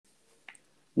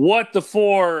What the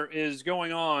Fore is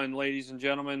going on, ladies and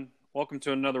gentlemen? Welcome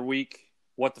to another week,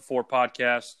 What the Fore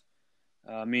podcast.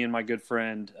 Me and my good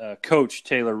friend, Coach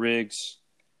Taylor Riggs.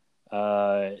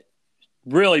 Uh,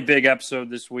 really big episode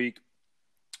this week,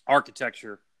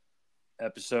 architecture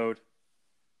episode,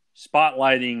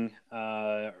 spotlighting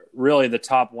really the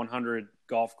top 100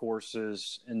 golf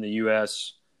courses in the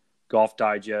U.S. Golf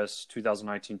Digest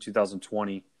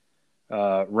 2019-2020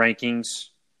 rankings.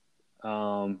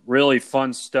 Really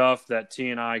fun stuff that T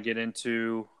and I get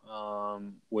into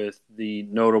with the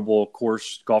notable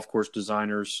golf course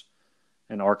designers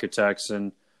and architects,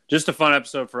 and just a fun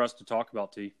episode for us to talk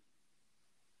about, T.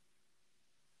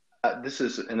 This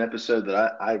is an episode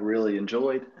that I really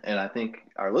enjoyed, and I think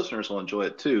our listeners will enjoy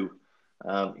it too.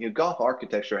 Golf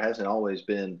architecture hasn't always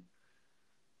been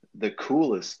the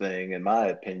coolest thing, in my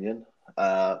opinion.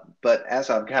 But as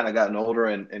I've kind of gotten older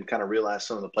and kind of realized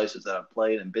some of the places that I've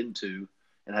played and been to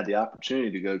and had the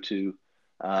opportunity to go to,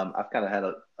 I've kind of had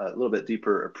a little bit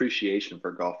deeper appreciation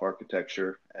for golf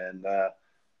architecture. And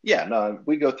yeah, no,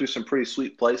 we go through some pretty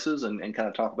sweet places and kind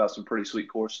of talk about some pretty sweet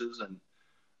courses. And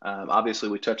obviously,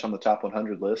 we touch on the top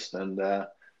 100 list. And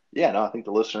yeah, no, I think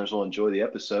the listeners will enjoy the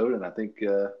episode, and I think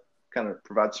kind of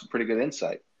provide some pretty good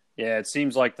insight. Yeah, it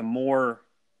seems like the more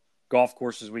golf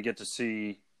courses we get to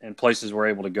see and places we're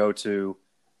able to go to,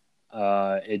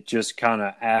 it just kind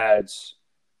of adds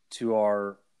to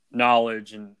our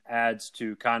knowledge and adds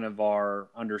to kind of our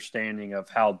understanding of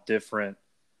how different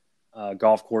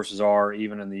golf courses are,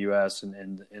 even in the U.S.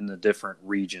 and in the different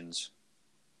regions.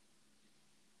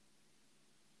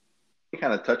 We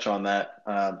kind of touch on that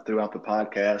throughout the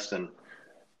podcast, and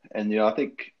I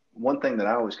think one thing that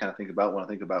I always kind of think about when I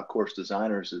think about course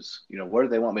designers is where do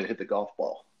they want me to hit the golf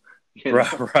ball,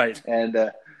 Right, right. and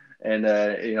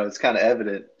it's kind of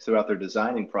evident throughout their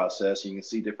designing process. You can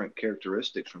see different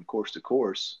characteristics from course to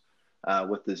course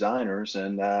with designers,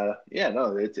 and yeah,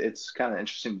 no, it's kind of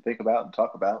interesting to think about and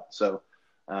talk about. So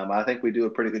I think we do a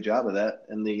pretty good job of that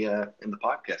in the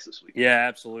podcast this week. Yeah,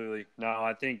 absolutely. No,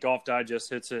 I think Golf Digest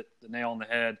hits the nail on the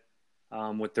head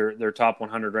with their top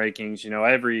 100 rankings.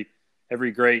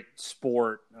 Every great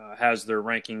sport has their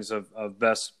rankings of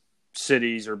best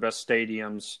cities or best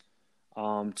stadiums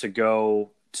to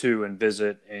go to and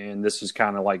visit, and this is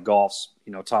kind of like golf's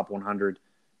top 100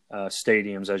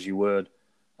 stadiums, as you would,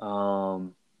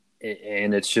 and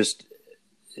it's just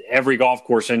every golf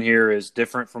course in here is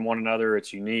different from one another.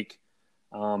 It's unique,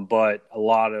 but a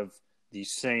lot of the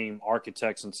same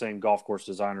architects and same golf course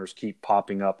designers keep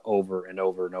popping up over and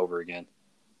over and over again.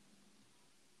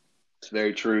 It's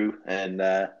very true, and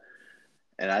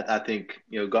I think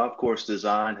golf course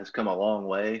design has come a long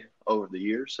way over the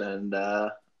years, and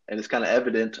it's kind of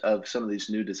evident of some of these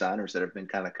new designers that have been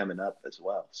kind of coming up as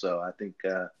well. So I think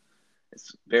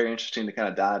it's very interesting to kind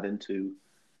of dive into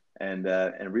and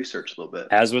research a little bit.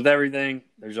 As with everything,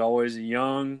 there's always a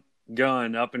young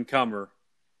gun up and comer,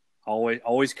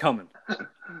 always coming,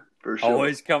 For sure,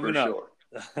 always coming for up. sure.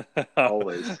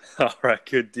 Always. All right,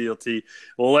 good deal, T.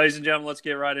 Well, ladies and gentlemen, let's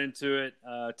get right into it.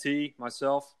 T,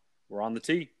 myself, we're on the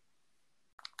T.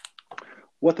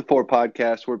 What the Fore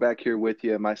podcast. We're back here with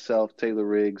you, myself, Taylor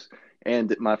Riggs,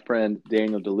 and my friend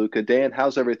Daniel DeLuca. Dan,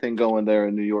 how's everything going there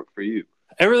in New York for you?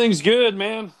 Everything's good,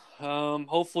 man.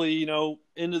 Hopefully,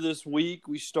 into this week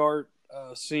we start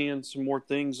seeing some more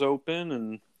things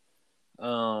open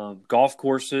and golf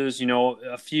courses.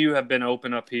 A few have been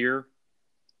open up here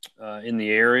in the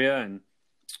area, and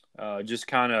just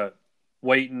kind of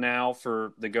waiting now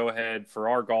for the go-ahead for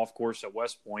our golf course at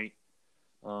West Point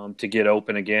to get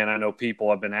open again. I know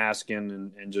people have been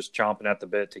asking and just chomping at the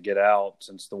bit to get out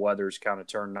since the weather's kind of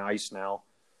turned nice now.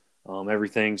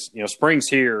 Everything's, spring's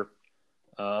here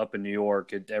up in New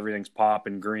York. Everything's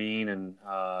popping green and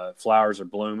flowers are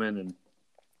blooming, and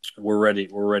we're ready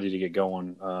to get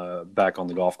going back on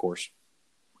the golf course.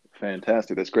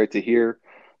 Fantastic. That's great to hear.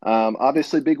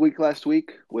 Obviously, big week last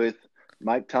week with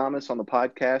Mike Thomas on the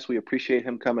podcast. We appreciate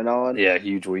him coming on. Yeah,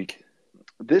 huge week.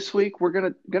 This week, we're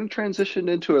gonna transition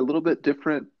into a little bit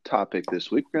different topic.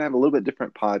 This week, we're gonna have a little bit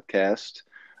different podcast.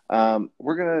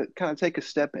 We're gonna kind of take a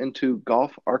step into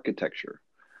golf architecture.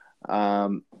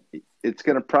 It's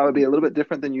gonna probably be a little bit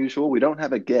different than usual. We don't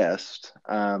have a guest,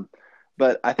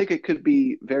 but I think it could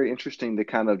be very interesting to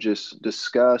kind of just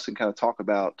discuss and kind of talk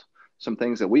about some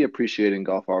things that we appreciate in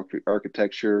golf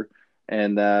architecture,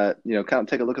 and kind of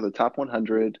take a look at the top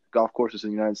 100 golf courses in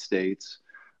the United States.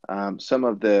 Some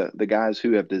of the guys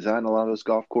who have designed a lot of those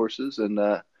golf courses, and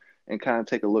kind of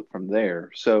take a look from there.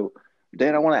 So,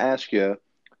 Dan, I want to ask you,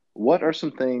 what are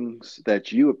some things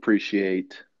that you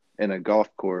appreciate in a golf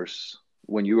course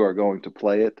when you are going to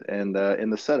play it and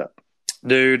in the setup?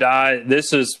 Dude,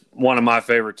 this is one of my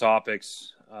favorite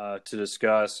topics to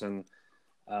discuss, and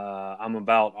I'm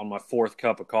about on my fourth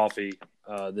cup of coffee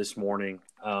this morning,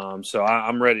 so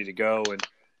I'm ready to go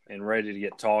and ready to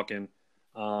get talking.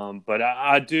 But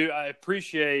I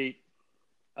appreciate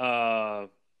uh,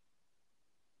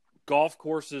 golf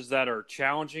courses that are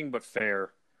challenging but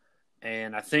fair.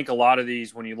 And I think a lot of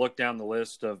these, when you look down the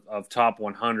list of top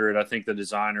 100, I think the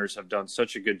designers have done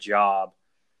such a good job.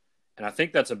 And I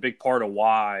think that's a big part of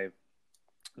why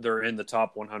they're in the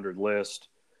top 100 list.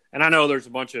 And I know there's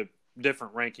a bunch of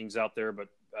different rankings out there, but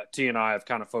T and I have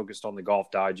kind of focused on the Golf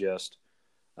Digest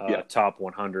Yeah, top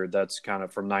 100. That's kind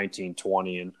of from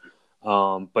 1920. And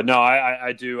but no,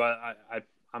 I do.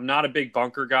 I'm not a big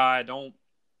bunker guy. I don't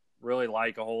really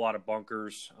like a whole lot of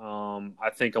bunkers. I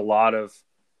think a lot of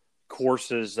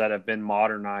courses that have been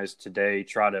modernized today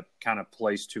try to kind of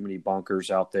place too many bunkers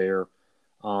out there,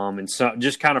 and so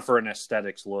just kind of for an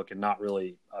aesthetics look and not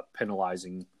really a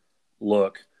penalizing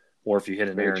look, or if you hit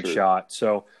an very errant true. shot.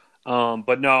 So,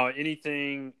 but no,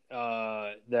 anything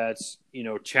that's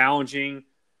challenging,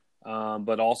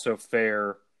 but also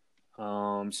fair.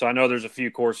 So I know there's a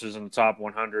few courses in the top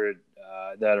 100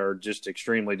 that are just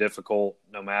extremely difficult,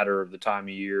 no matter the time of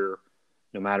year,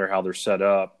 no matter how they're set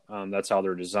up. That's how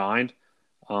they're designed.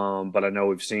 But I know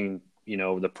we've seen,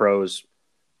 the pros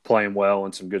playing well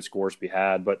and some good scores be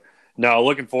had. But no,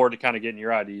 looking forward to kind of getting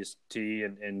your ideas, T,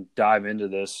 and dive into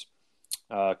this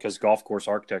because golf course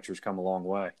architecture's come a long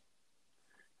way.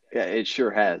 Yeah, it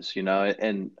sure has,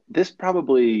 and this kind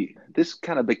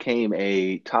of became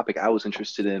a topic I was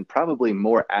interested in probably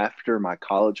more after my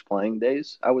college playing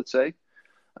days, I would say.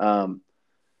 Um,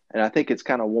 and I think it's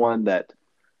kind of one that,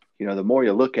 the more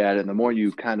you look at it and the more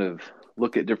you kind of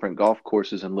look at different golf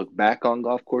courses and look back on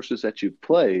golf courses that you've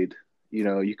played,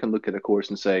 you can look at a course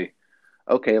and say,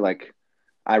 okay, like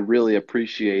I really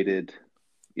appreciated,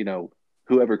 you know,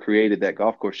 whoever created that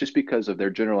golf course just because of their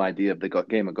general idea of the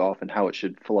game of golf and how it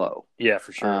should flow. Yeah,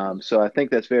 for sure. So I think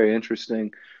that's very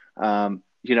interesting. Um,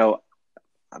 you know,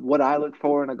 what I look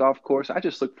for in a golf course, I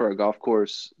just look for a golf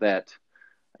course that,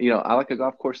 I like a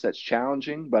golf course that's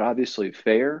challenging, but obviously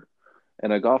fair,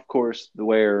 and a golf course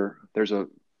where there's a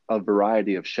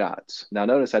variety of shots. Now,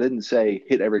 notice I didn't say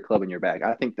hit every club in your bag.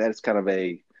 I think that's kind of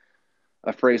a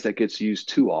phrase that gets used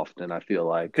too often, I feel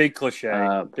like. Big cliche.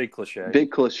 Uh, Big cliche. Big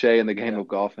cliche in the game Yeah. of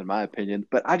golf, in my opinion,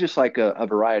 but I just like a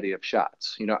variety of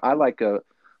shots. I like a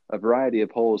variety of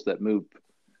holes that move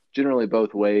generally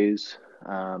both ways,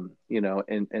 and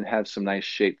have some nice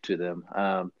shape to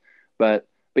them.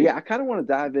 But yeah, I kind of want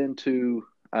to dive into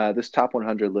this top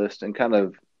 100 list and kind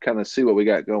of see what we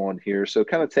got going here. So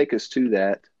kind of take us to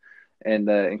that and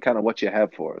kind of what you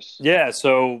have for us. Yeah.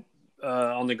 So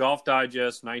on the Golf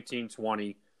Digest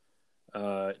 1920,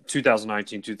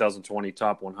 2019, 2020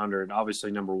 top 100,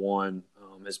 obviously number one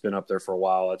has been up there for a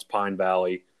while. That's Pine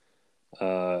Valley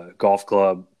Golf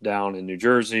Club down in New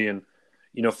Jersey. And,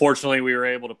 fortunately, we were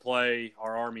able to play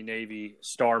our Army Navy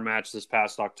star match this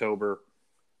past October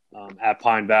at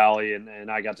Pine Valley.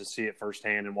 And I got to see it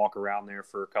firsthand and walk around there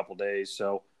for a couple days.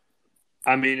 So,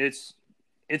 I mean, it's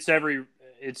every,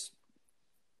 it's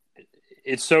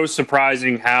so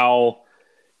surprising how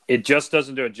it just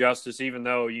doesn't do it justice, even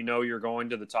though you're going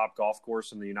to the top golf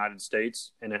course in the United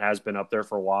States and it has been up there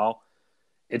for a while.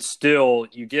 It's still,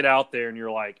 you get out there and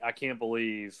you're like, I can't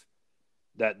believe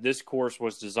that this course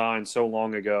was designed so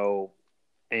long ago,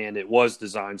 and it was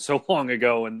designed so long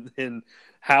ago, and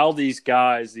how these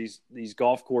guys, these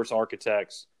golf course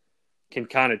architects, can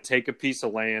kind of take a piece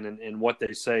of land and what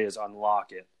they say is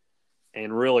unlock it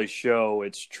and really show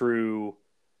its true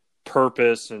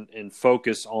purpose and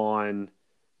focus on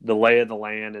the lay of the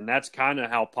land. And that's kind of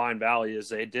how Pine Valley is.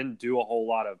 They didn't do a whole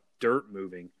lot of dirt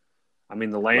moving. I mean,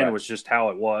 the land Right. was just how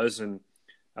it was. And,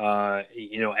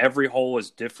 every hole is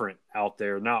different out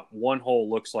there. Not one hole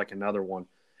looks like another one.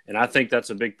 And I think that's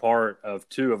a big part of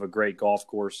a great golf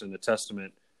course and a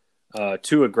testament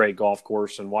to a great golf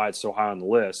course and why it's so high on the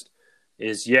list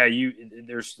is,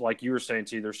 there's, like you were saying,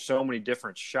 T, there's so many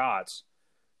different shots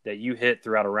that you hit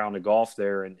throughout a round of golf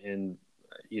there. And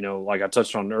like I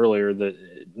touched on earlier, that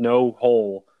no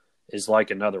hole is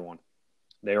like another one.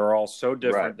 They are all so Right.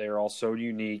 different. They are all so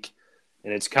unique.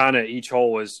 And it's kind of each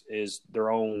hole is their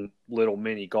own little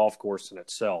mini golf course in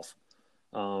itself.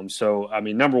 So, I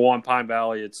mean, number one, Pine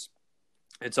Valley,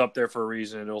 it's up there for a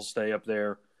reason. It'll stay up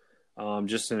there.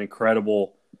 Just an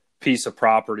incredible piece of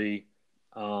property.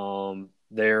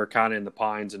 They're kind of in the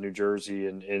pines in New Jersey,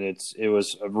 and it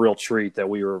was a real treat that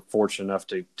we were fortunate enough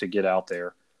to get out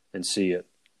there and see it.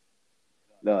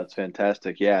 No, it's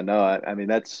fantastic. Yeah, no, I mean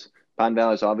that's Pine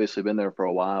Valley's obviously been there for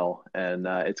a while, and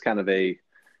it's kind of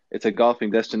it's a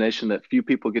golfing destination that few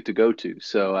people get to go to.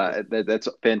 So that's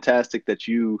fantastic that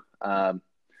you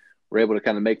were able to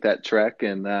kind of make that trek.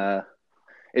 And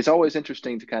it's always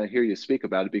interesting to kind of hear you speak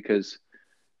about it because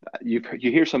you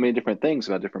hear so many different things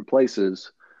about different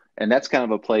places, and that's kind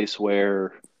of a place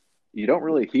where you don't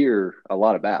really hear a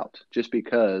lot about just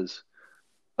because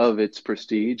of its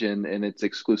prestige and its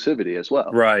exclusivity as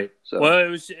well. Right. So Well,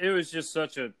 it was just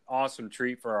such an awesome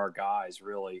treat for our guys,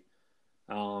 really,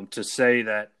 to say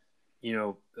that,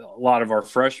 a lot of our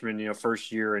freshmen,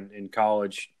 first year in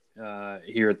college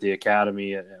here at the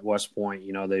academy at West Point,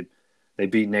 they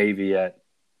beat Navy at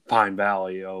Pine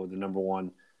Valley, the number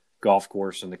one golf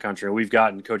course in the country.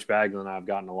 And Coach Bagley and I have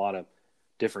gotten a lot of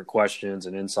different questions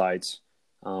and insights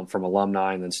from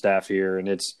alumni and then staff here, and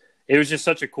it was just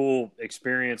such a cool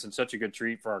experience and such a good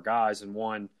treat for our guys, and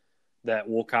one that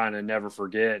we'll kind of never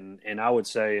forget. And I would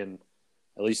say, at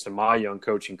least in my young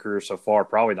coaching career so far,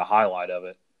 probably the highlight of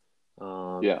it,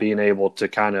 being able to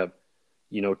kind of,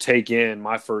 take in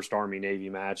my first Army-Navy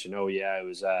match, and it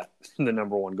was at the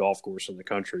number one golf course in the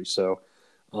country. So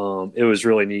it was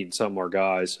really neat, and something our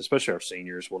guys, especially our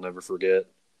seniors, will never forget.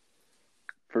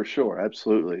 for sure,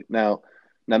 absolutely. Now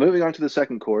moving on to the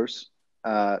second course.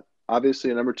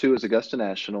 Obviously, number 2 is Augusta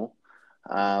National.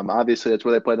 Obviously, that's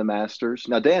where they play the Masters.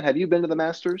 Now, Dan, have you been to the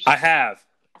Masters? I have.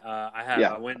 I have.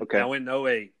 Yeah. I went. Okay. I went in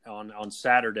 2008 on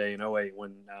Saturday in 2008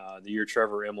 when the year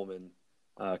Trevor Immelman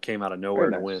came out of nowhere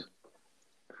to win.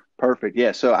 Perfect.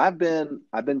 Yeah. So I've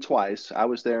been twice. I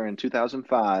was there in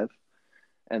 2005,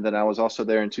 and then I was also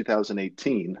there in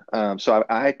 2018. So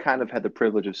I kind of had the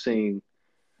privilege of seeing,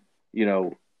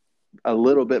 a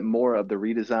little bit more of the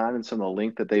redesign and some of the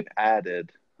length that they've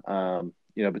added,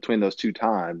 between those two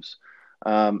times.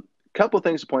 Couple of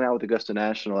things to point out with Augusta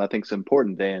National I think is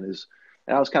important, Dan, is,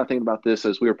 and I was kind of thinking about this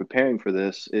as we were preparing for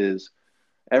this, is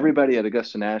everybody at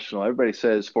Augusta National, everybody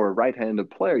says for a right-handed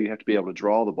player, you have to be able to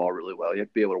draw the ball really well. You have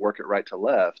to be able to work it right to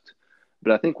left.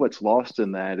 But I think what's lost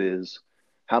in that is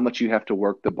how much you have to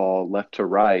work the ball left to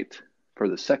right for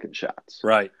the second shots.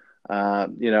 Right.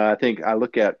 I think I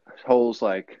look at holes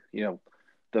like,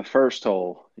 the first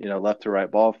hole, left to right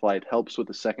ball flight helps with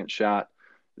the second shot.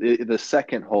 The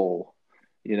second hole,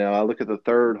 I look at the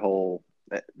third hole,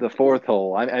 the fourth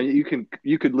hole.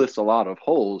 You could list a lot of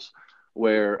holes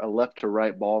where a left to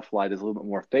right ball flight is a little bit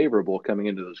more favorable coming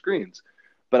into those greens.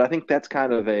 But I think that's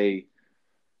kind of a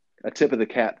tip of the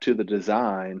cap to the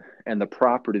design and the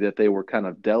property that they were kind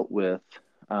of dealt with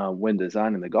when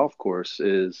designing the golf course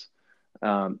is,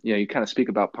 you kind of speak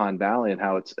about Pine Valley and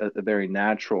how it's a very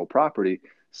natural property.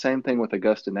 Same thing with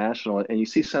Augusta National. And you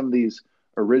see some of these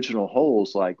original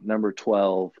holes like number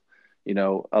 12,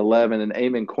 11 and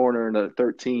Amen Corner and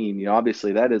 13.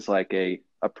 Obviously that is like a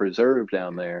preserve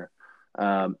down there.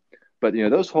 But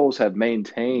those holes have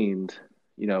maintained,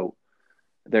 I don't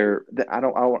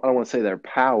want to say their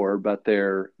power, but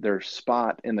their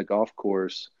spot in the golf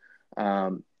course.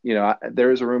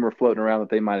 There is a rumor floating around that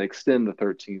they might extend the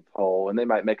 13th hole and they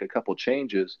might make a couple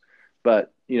changes.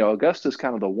 But, Augusta's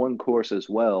kind of the one course as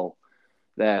well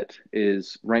that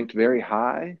is ranked very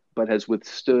high, but has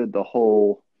withstood the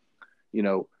whole,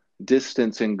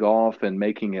 distance in golf and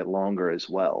making it longer as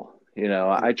well.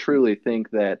 I truly think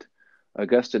that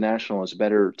Augusta National is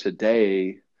better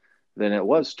today than it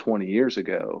was 20 years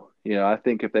ago. I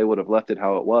think if they would have left it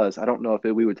how it was, I don't know if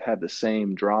we would have the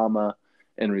same drama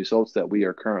and results that we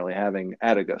are currently having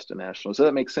at Augusta National. Does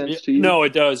that make sense to you? No,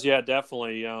 it does. Yeah,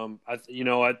 definitely.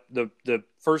 The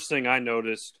first thing I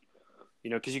noticed,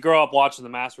 because you grow up watching the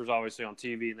Masters obviously on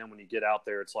TV, and then when you get out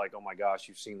there, it's like, oh my gosh,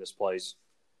 you've seen this place.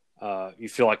 You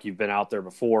feel like you've been out there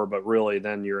before, but really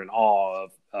then you're in awe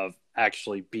of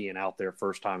actually being out there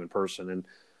first time in person. And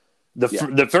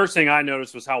the first thing I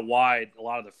noticed was how wide a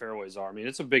lot of the fairways are. I mean,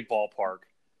 it's a big ballpark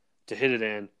to hit it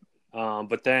in,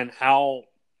 but then how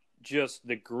just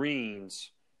the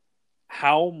greens,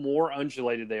 how more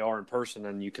undulated they are in person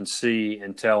than you can see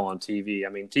and tell on TV. I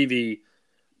mean, TV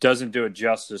doesn't do it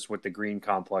justice with the green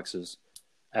complexes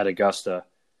at Augusta.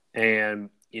 And,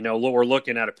 we're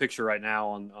looking at a picture right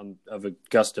now of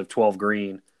Augusta 12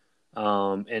 green.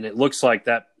 And it looks like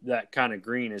that kind of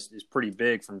green is pretty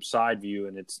big from side view,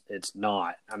 and it's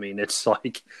not. I mean, it's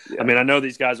like, I know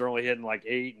these guys are only hitting like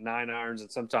 8 and 9 irons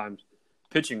and sometimes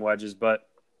pitching wedges, but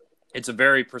it's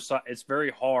very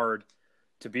hard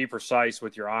to be precise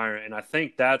with your iron. And I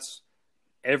think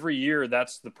every year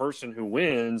that's the person who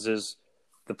wins is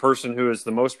the person who is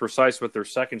the most precise with their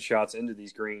second shots into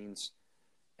these greens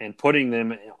and putting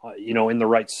them, in the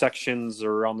right sections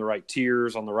or on the right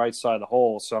tiers on the right side of the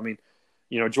hole. So, I mean,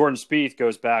 Jordan Spieth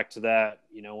goes back to that,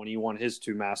 when he won his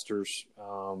 2 Masters.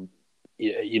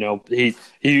 he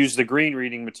used the green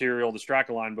reading material, the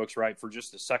Strakaline books, right, for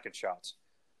just the second shots.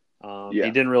 He Yeah.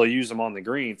 didn't really use them on the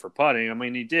green for putting. I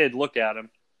mean, he did look at them,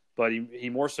 but he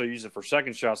more so used it for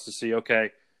second shots to see,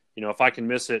 okay, if I can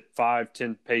miss it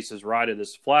 5-10 paces right of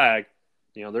this flag,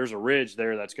 there's a ridge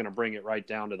there that's going to bring it right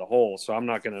down to the hole. So I'm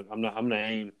going to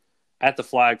aim at the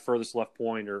flag furthest left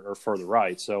point or further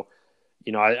right. So,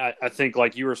 I think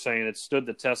like you were saying, it stood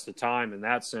the test of time in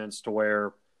that sense to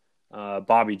where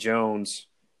Bobby Jones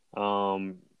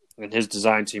and his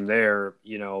design team there,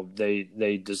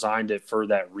 they designed it for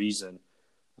that reason,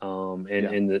 and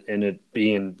it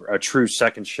being a true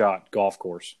second shot golf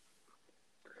course.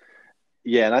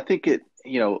 Yeah, and I think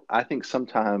I think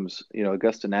sometimes,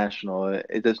 Augusta National,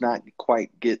 it does not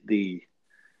quite get the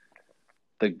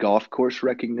golf course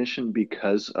recognition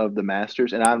because of the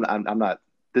Masters. And I'm not,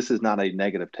 this is not a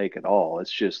negative take at all.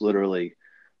 It's just literally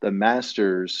the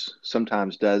Masters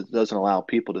sometimes doesn't allow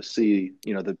people to see,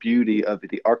 the beauty of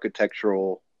the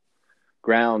architectural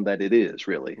ground that it is,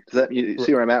 really. Does that, you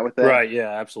see where I'm at with that? Right. Yeah,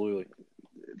 absolutely.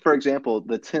 For example,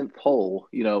 the 10th hole,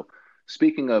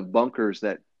 speaking of bunkers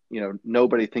that,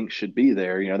 nobody thinks should be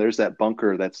there, there's that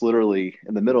bunker that's literally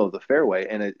in the middle of the fairway.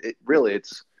 And it really,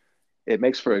 it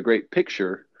makes for a great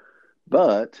picture.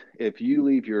 But if you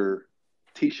leave your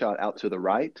tee shot out to the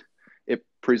right, it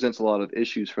presents a lot of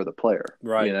issues for the player,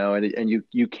 right? And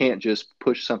you can't just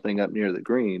push something up near the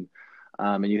green,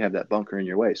 and you have that bunker in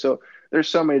your way. So there's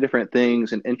so many different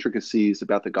things and intricacies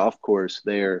about the golf course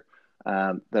there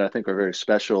that I think are very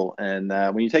special. And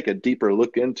when you take a deeper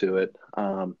look into it,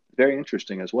 very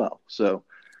interesting as well. So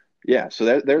yeah,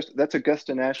 so that's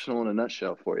Augusta National in a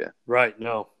nutshell for you. Right.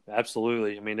 No,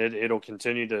 absolutely. I mean, it'll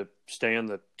continue to stand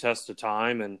the test of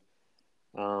time, and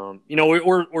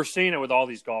we're seeing it with all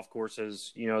these golf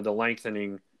courses. The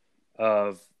lengthening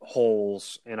of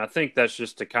holes, and I think that's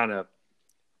just to kind of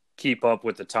keep up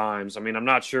with the times. I mean, I'm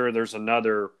not sure there's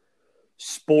another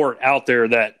sport out there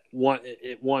that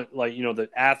the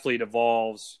athlete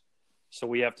evolves, so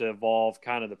we have to evolve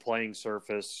kind of the playing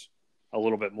surface a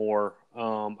little bit more.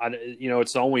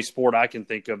 It's the only sport I can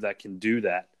think of that can do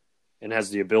that and has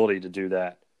the ability to do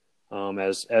that.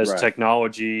 As Right.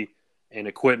 technology and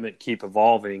equipment keep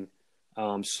evolving,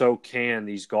 so can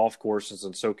these golf courses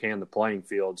and so can the playing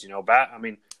fields. I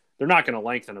mean, they're not going to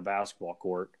lengthen a basketball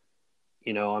court.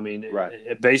 Right.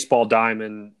 A baseball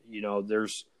diamond,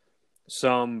 there's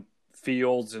some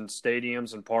fields and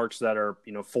stadiums and parks that are,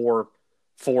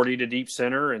 440 to deep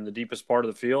center in the deepest part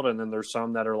of the field. And then there's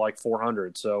some that are like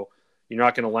 400. So you're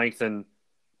not going to lengthen,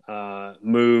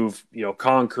 move,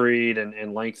 concrete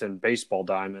and lengthen baseball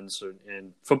diamonds,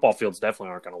 and football fields definitely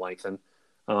aren't going to lengthen.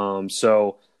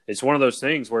 So it's one of those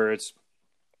things where it's,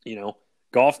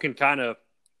 golf can kind of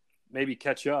maybe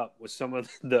catch up with some of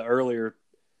the earlier,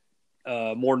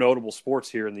 more notable sports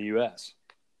here in the U.S.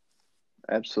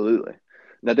 Absolutely.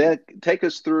 Now, Dan, take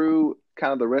us through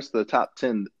kind of the rest of the top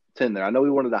 10 there. I know we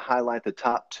wanted to highlight the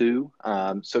top two.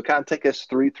 So kind of take us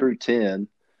 3 through 10.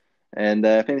 And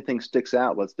if anything sticks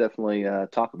out, let's definitely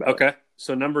talk about it. Okay.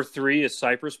 So number 3 is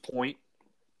Cypress Point,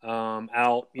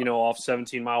 out, off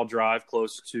 17-mile drive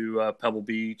close to Pebble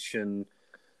Beach and,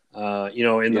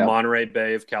 in the Monterey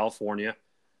Bay of California.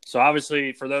 So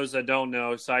obviously, for those that don't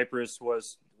know, Cypress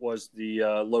was the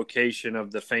location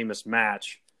of the famous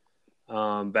match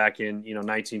back in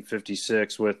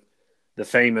 1956 with the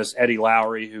famous Eddie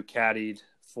Lowry, who caddied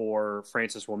for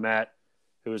Francis Ouimet,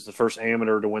 who was the first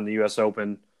amateur to win the U.S.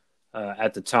 Open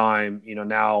at the time.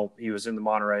 Now he was in the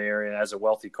Monterey area as a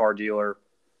wealthy car dealer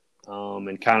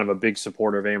and kind of a big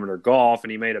supporter of amateur golf.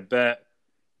 And he made a bet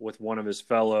with one of his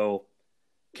fellow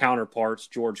counterparts,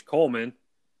 George Coleman,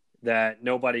 that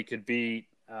nobody could beat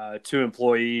 2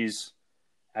 employees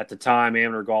at the time,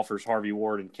 amateur golfers Harvey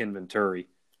Ward and Ken Venturi.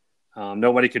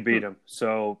 Nobody could beat him.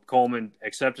 So Coleman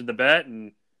accepted the bet,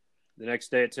 and the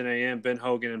next day at 10 a.m., Ben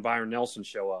Hogan and Byron Nelson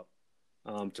show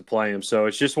up to play him. So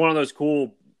it's just one of those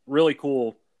really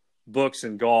cool books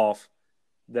in golf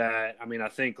that, I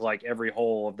think like every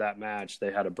hole of that match,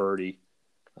 they had a birdie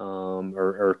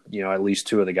or at least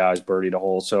 2 of the guys birdied a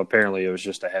hole. So apparently it was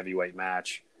just a heavyweight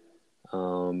match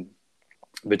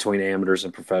between amateurs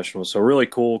and professionals. So really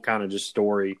cool kind of just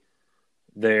story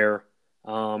there.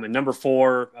 And number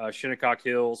 4, Shinnecock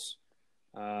Hills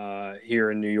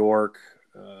here in New York.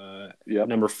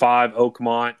 Number 5,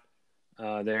 Oakmont,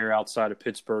 there outside of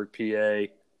Pittsburgh, PA.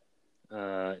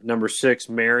 Number 6,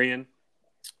 Marion,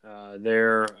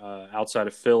 there outside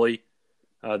of Philly.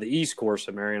 The East Course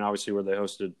of Marion, obviously, where they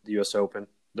hosted the U.S. Open,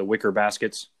 the Wicker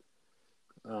Baskets.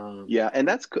 And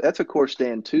that's a course,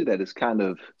 Dan, too, that is kind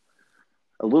of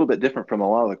a little bit different from a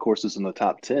lot of the courses in the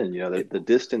top 10. The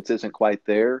distance isn't quite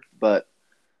there, but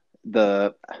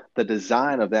the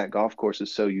design of that golf course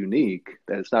is so unique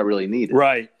that it's not really needed.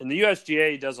 Right. And the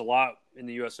USGA does a lot in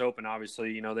the US Open,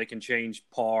 obviously. They can change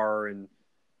par and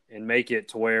make it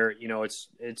to where, it's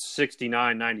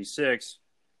 69.96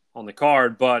 on the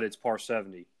card, but it's par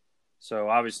 70. So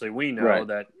obviously we know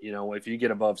that, if you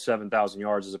get above 7,000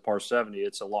 yards as a par 70,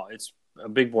 it's a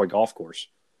big boy golf course.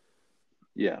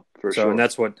 Yeah, for sure. And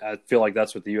that's what I feel like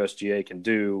that's what the USGA can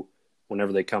do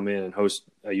whenever they come in and host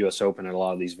a US Open at a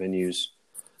lot of these venues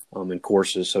and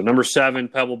courses. So number 7,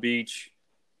 Pebble Beach,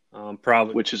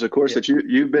 probably, which is a course that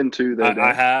you've been to.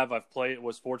 I have. I've played.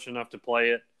 Was fortunate enough to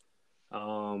play it,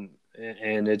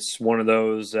 and it's one of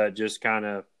those that just kind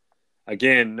of,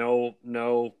 again,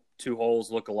 no two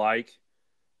holes look alike,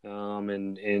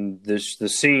 and the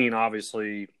scene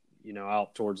obviously,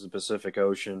 out towards the Pacific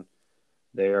Ocean,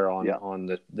 there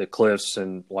on the cliffs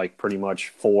and like pretty much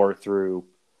 4 through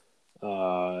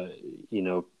 10,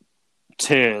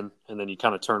 and then you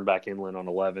kind of turn back inland on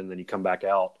 11, then you come back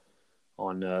out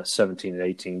on 17 and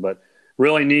 18. But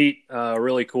really neat,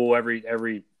 really cool.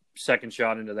 Every second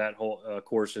shot into that whole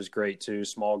course is great too.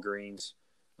 Small greens,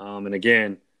 and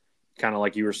again, kind of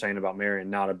like you were saying about Marion,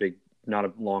 not a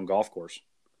long golf course.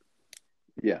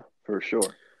 Yeah, for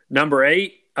sure. Number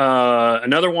 8,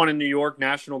 another one in New York,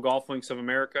 National Golf Links of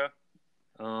America.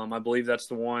 I believe that's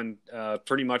the one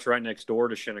pretty much right next door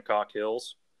to Shinnecock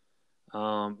Hills.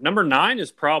 Number 9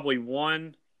 is probably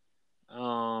one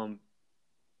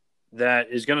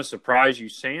that is going to surprise you.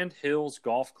 Sand Hills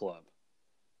Golf Club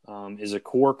is a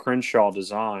Core Crenshaw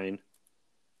design.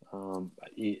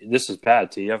 This is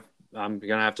bad, T. I'm going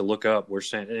to have to look up. We're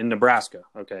saying in Nebraska.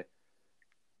 Okay.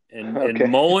 In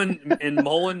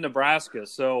Mullen, Nebraska.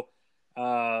 So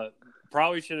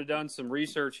probably should have done some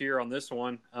research here on this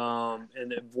one.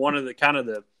 And one of the kind of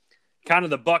the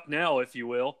Bucknell, if you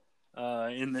will,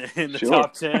 in the Sure.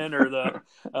 top 10 or the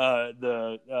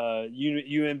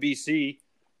UMBC,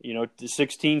 the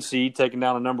 16 seed taking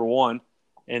down a number 1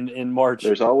 in March.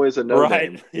 There's always a no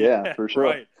name. Yeah, for sure.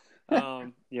 Right.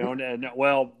 Well,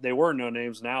 they were no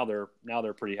names. Now they're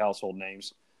pretty household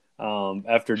names.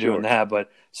 After doing that,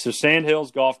 but so Sand Hills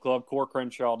Golf Club, Core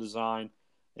Crenshaw design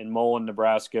in Mullen,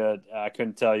 Nebraska. I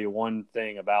couldn't tell you one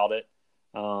thing about it.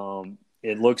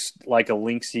 It looks like a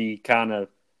linksy kind of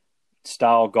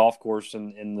style golf course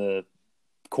in the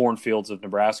cornfields of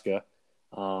Nebraska.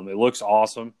 It looks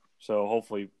awesome. So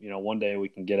hopefully, one day we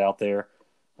can get out there.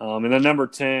 And then number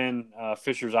 10,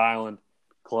 Fishers Island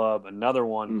Club, another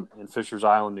one in Fishers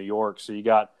Island, New York. So you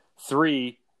got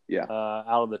 3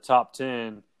 out of the top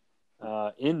 10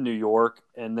 in New York,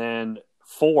 and then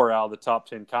 4 out of the top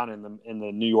 10 kind of in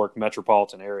the New York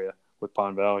metropolitan area with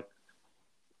Pine Valley.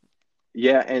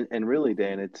 Yeah, and really,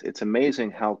 Dan, it's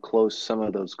amazing how close some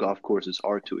of those golf courses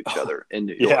are to each other in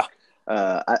New York.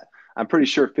 Yeah. I'm pretty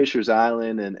sure Fishers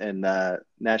Island and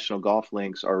National Golf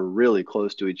Links are really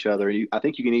close to each other. I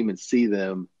think you can even see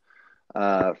them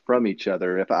from each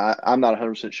other. I'm not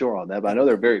 100% sure on that, but I know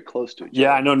they're very close to each other.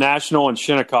 Yeah, I know National and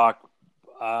Shinnecock.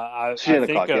 Shinnecock, I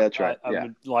think, that's right.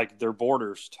 Like their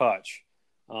borders touch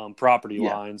property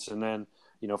lines, and then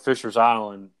Fishers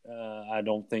Island, I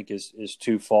don't think is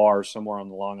too far, somewhere on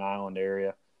the Long Island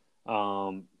area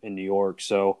in New York.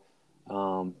 So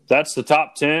that's the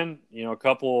top 10. A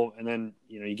couple, and then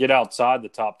you get outside the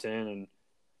top 10, and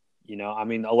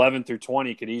 11 through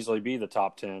 20 could easily be the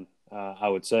top 10. I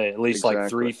would say at least like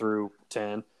 3 through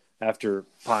 10 after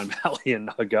Pine Valley and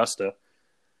Augusta.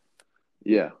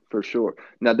 Yeah, for sure.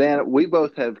 Now, Dan, we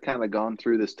both have kind of gone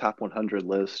through this top 100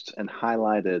 list and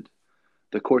highlighted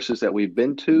the courses that we've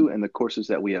been to and the courses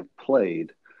that we have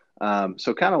played.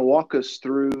 So kind of walk us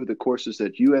through the courses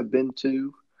that you have been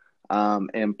to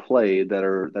and played that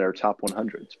are top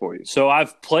 100s for you. So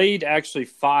I've played actually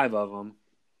 5 of them.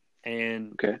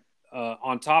 And okay.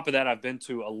 On top of that, I've been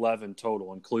to 11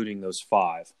 total, including those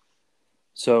 5.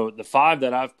 So the 5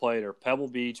 that I've played are Pebble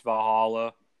Beach,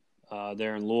 Valhalla,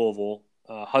 there in Louisville,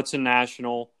 Hudson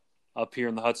National up here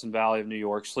in the Hudson Valley of New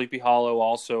York, Sleepy Hollow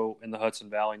also in the Hudson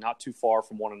Valley, not too far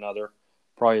from one another,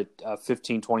 probably a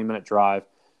 15, 20-minute drive,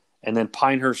 and then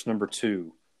Pinehurst number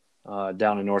 2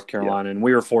 down in North Carolina. And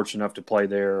we were fortunate enough to play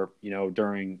there,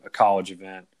 during a college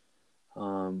event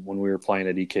when we were playing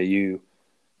at EKU.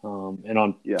 And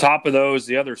on top of those,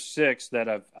 the other 6 that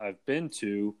I've been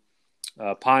to,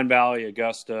 Pine Valley,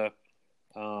 Augusta,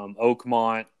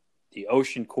 Oakmont, the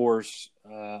Ocean Course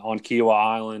on Kiowa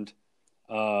Island,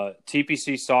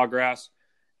 TPC Sawgrass,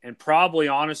 and probably,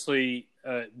 honestly,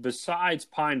 besides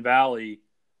Pine Valley,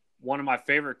 one of my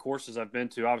favorite courses I've been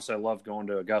to, obviously I love going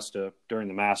to Augusta during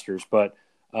the Masters, but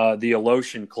the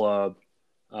Alotian Club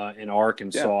in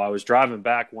Arkansas. I was driving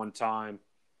back one time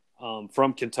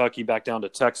from Kentucky back down to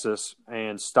Texas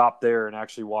and stopped there and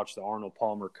actually watched the Arnold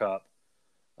Palmer Cup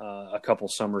a couple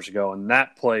summers ago. And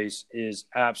that place is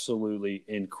absolutely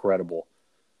incredible.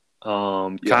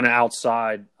 Kind of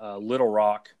outside Little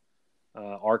Rock,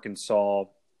 Arkansas,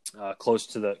 close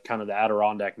to the kind of the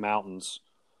Adirondack Mountains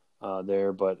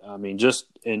there. But, I mean, just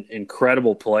an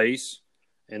incredible place.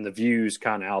 And the views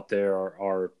kind of out there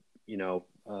are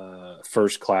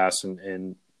first class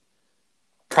and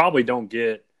probably don't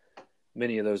get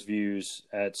many of those views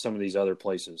at some of these other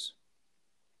places.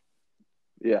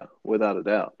 Yeah, without a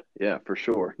doubt. Yeah, for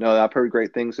sure. No, I've heard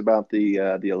great things about the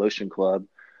Aleutian Club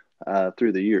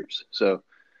through the years. So,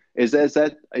 is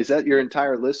that your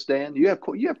entire list, Dan? You have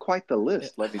quite the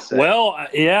list. Let me say. Well,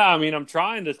 yeah. I mean, I'm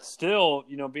trying to still,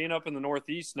 being up in the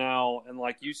Northeast now, and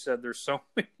like you said, there's so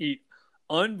many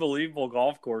unbelievable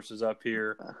golf courses up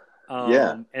here.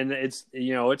 And it's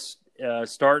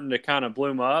starting to kind of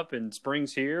bloom up, and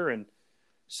spring's here, and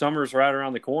summer's right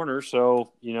around the corner.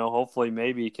 So hopefully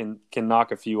maybe can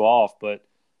knock a few off, but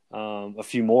a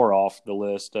few more off the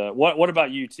list. What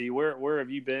about you, T? Where have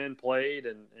you been, played,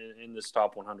 and in this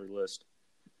top 100 list?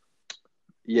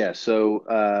 Yeah,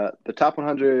 so the top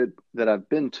 100 that I've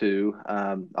been to,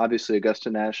 obviously Augusta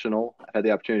National, I had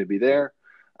the opportunity to be there.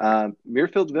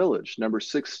 Muirfield Village, number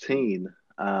 16.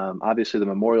 Obviously, the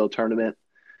Memorial Tournament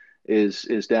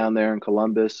is down there in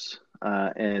Columbus,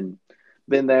 and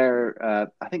been there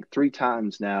I think 3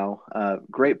 times now.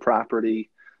 Great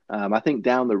property. I think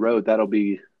down the road that'll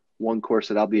be one course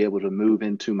that I'll be able to move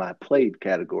into my played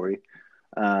category.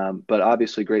 But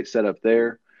obviously, great setup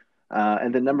there.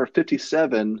 And then number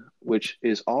 57, which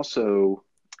is also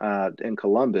in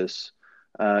Columbus,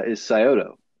 is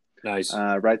Scioto. Nice.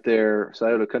 Right there,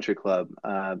 Scioto Country Club.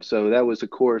 So that was a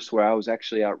course where I was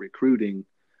actually out recruiting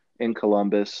in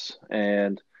Columbus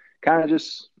and kind of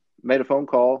just made a phone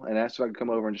call and asked if I could come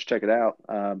over and just check it out.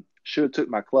 Should have took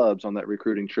my clubs on that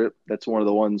recruiting trip. That's one of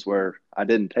the ones where I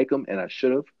didn't take them, and I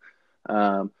should have.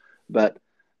 But,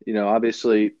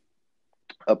 obviously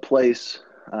a place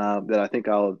that I think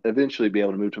I'll eventually be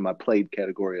able to move to my played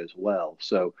category as well.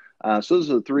 So those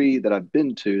are the 3 that I've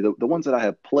been to. The ones that I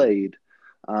have played,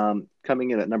 coming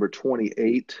in at number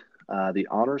 28, the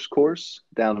Honors Course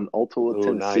down in Ultila,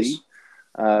 Tennessee.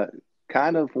 Nice.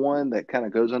 Kind of one that kind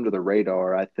of goes under the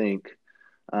radar, I think.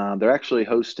 They're actually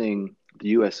hosting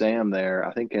the USAM there,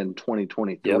 I think in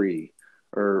 2023,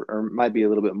 or might be a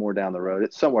little bit more down the road.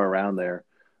 It's somewhere around there.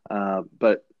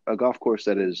 But a golf course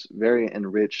that is very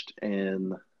enriched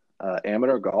in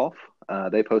amateur golf.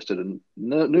 They've hosted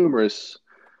numerous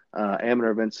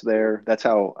amateur events there. That's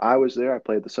how I was there. I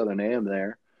played the Southern AM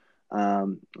there.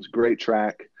 It was a great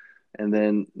track. And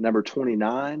then number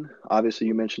 29, obviously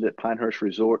you mentioned it, Pinehurst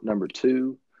Resort, number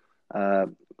 2.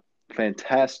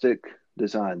 Fantastic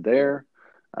design there.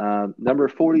 Number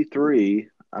 43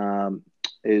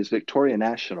 is Victoria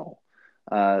National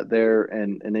there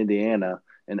in Indiana,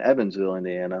 in Evansville,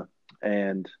 Indiana.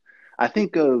 And I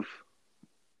think of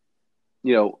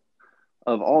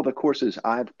all the courses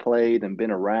I've played and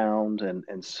been around and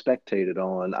spectated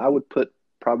on, I would put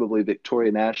probably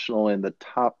Victoria National in the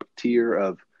top tier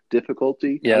of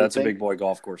difficulty. Yeah, that's a big boy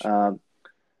golf course.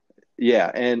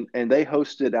 Yeah, and they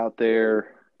hosted out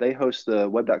there. They host the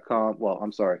Web.com. Well,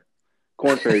 I'm sorry,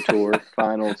 Corn Ferry Tour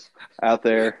finals out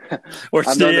there. We're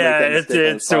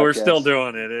still, so we're still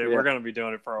doing it. Yeah. We're going to be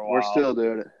doing it for a while. We're still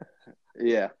doing it.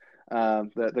 Yeah,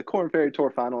 the Corn Ferry Tour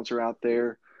finals are out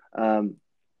there.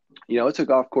 It's a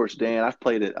golf course, Dan. I've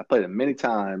played it many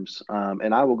times,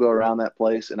 and I will go around that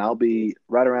place, and I'll be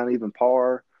right around even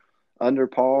par, under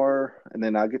par, and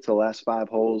then I'll get to the last 5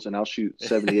 holes, and I'll shoot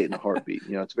 78 in a heartbeat.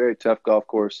 It's a very tough golf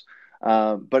course,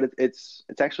 but it's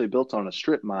actually built on a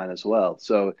strip mine as well.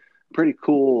 So pretty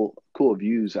cool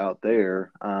views out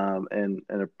there, and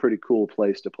a pretty cool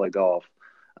place to play golf.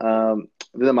 Then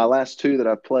my last 2 that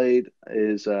I've played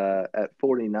is at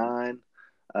 49,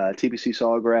 TPC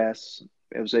Sawgrass.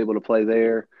 I was able to play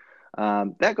there.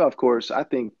 That golf course, I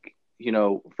think,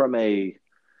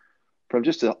 from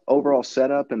just the overall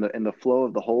setup and the flow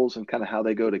of the holes and kind of how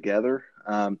they go together,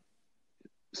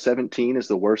 17 is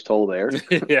the worst hole there.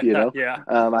 Yeah.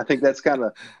 I think that's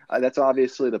that's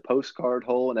obviously the postcard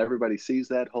hole, and everybody sees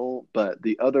that hole. But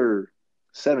the other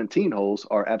 17 holes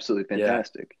are absolutely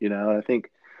fantastic. Yeah. I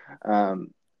think,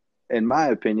 in my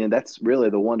opinion, that's really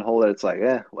the one hole that it's like,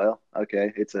 well,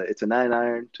 okay, it's a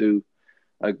 9-iron to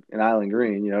an island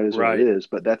green. It is what it is.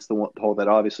 But that's the one hole that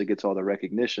obviously gets all the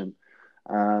recognition.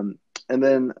 And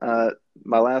then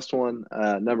my last one,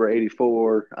 number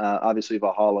 84, obviously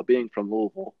Valhalla, being from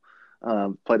Louisville,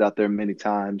 played out there many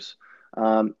times.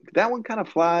 That one kind of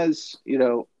flies,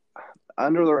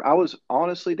 I was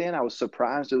honestly, Dan, I was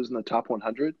surprised it was in the top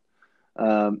 100,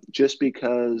 just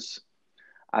because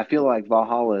I feel like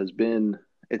Valhalla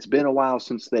it's been a while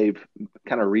since they've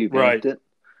kind of revamped Right. it.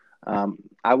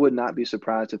 I would not be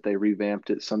surprised if they revamped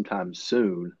it sometime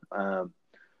soon.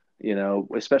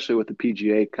 Especially with the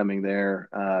PGA coming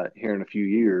there here in a few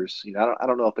years. I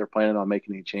don't know if they're planning on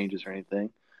making any changes or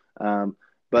anything.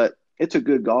 But it's a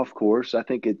good golf course. I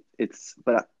think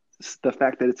but the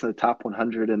fact that it's in the top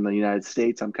 100 in the United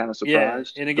States, I'm kind of Yeah,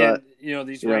 surprised. and again, But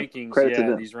these rankings, credit to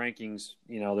them. these rankings,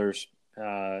 there's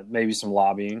maybe some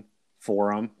lobbying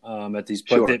for them at these,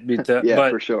 Sure. Yeah,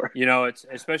 but for sure. it's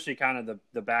especially kind of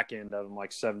the back end of them,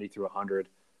 like 70 through 100.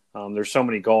 There's so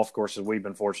many golf courses we've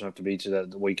been fortunate enough to be to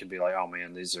that we could be like, oh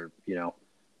man, these are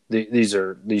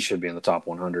these should be in the top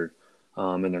 100,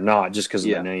 and they're not just because of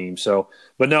the Yeah. name. So,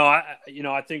 but no,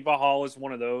 I think Valhalla is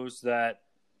one of those that.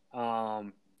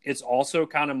 It's also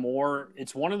kind of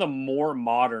it's one of the more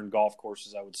modern golf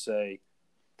courses, I would say,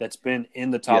 that's been in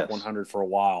the top Yes. 100 for a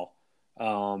while.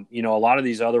 A lot of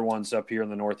these other ones up here in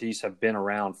the Northeast have been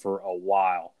around for a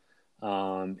while,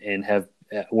 and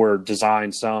were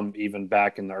designed some even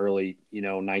back in the early,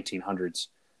 1900s,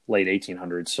 late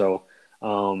 1800s. So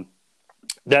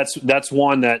that's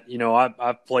one that,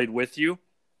 I've played with you,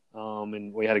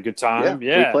 and we had a good Yeah. time. We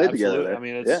Yeah, played together absolutely. I there.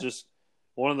 mean, it's Yeah. just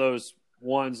one of those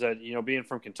ones that, being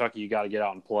from Kentucky, you got to get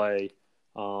out and play.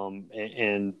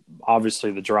 And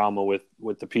obviously the drama with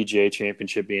the PGA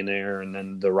Championship being there, and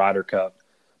then the Ryder Cup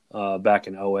back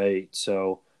in '08.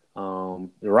 So the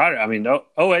Ryder, I mean,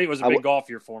 '08 was a big golf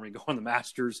year for me, going the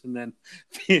Masters, and then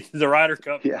the Ryder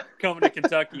Cup coming to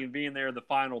Kentucky and being there the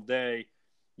final day.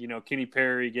 Kenny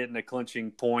Perry getting a clinching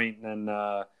point, and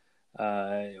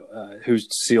who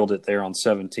sealed it there on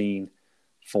 17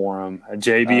 for him.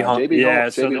 JB Hunt. Yeah,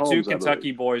 so the two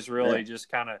Kentucky boys really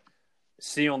just kind of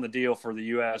sealing the deal for the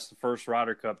U.S. The first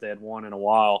Ryder Cup they had won in a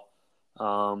while,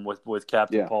 with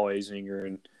Captain Paul Azinger,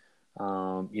 and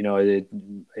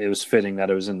it was fitting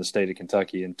that it was in the state of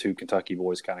Kentucky and two Kentucky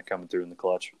boys kind of coming through in the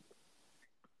clutch.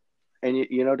 And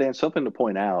Dan, something to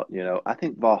point out. I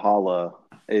think Valhalla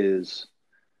is.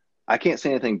 I can't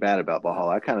say anything bad about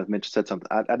Valhalla. I kind of said something.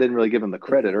 I didn't really give him the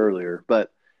credit earlier,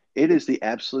 but it is the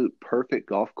absolute perfect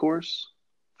golf course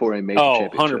for a major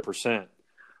championship. 100%.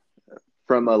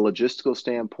 From a logistical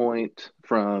standpoint,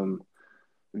 from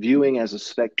viewing as a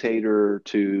spectator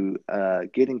to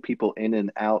getting people in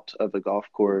and out of the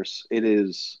golf course, it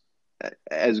is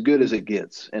as good as it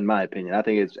gets, in my opinion. I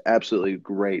think it's absolutely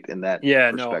great in that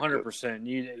perspective. No,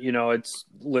 100%. It's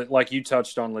like you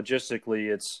touched on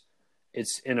logistically,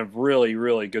 it's in a really,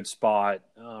 really good spot,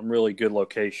 really good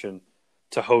location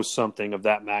to host something of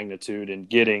that magnitude, and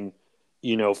getting,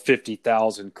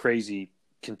 50,000 crazy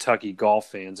Kentucky golf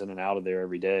fans in and out of there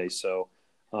every day. So,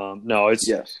 no, it's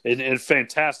a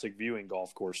fantastic viewing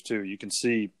golf course too. You can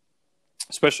see,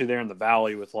 especially there in the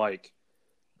valley with what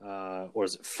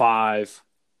is it, 5,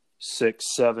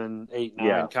 6, 7, 8,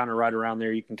 9, kind of right around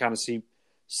there. You can kind of see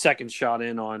second shot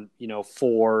in on,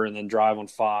 4, and then drive on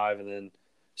 5, and then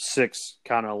 6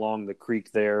 kind of along the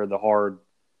creek there, the hard,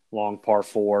 long par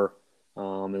 4,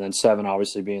 and then 7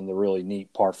 obviously being the really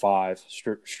neat par 5,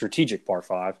 strategic par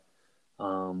 5,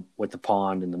 with the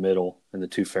pond in the middle and the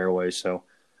 2 fairways. So,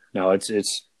 no, it's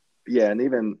and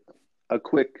even a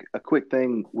quick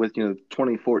thing with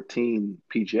 2014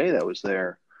 PGA that was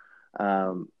there.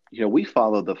 We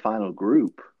followed the final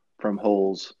group from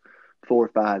holes 4,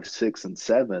 5, 6, and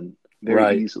 7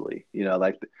 very easily.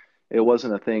 It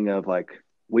wasn't a thing of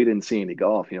we didn't see any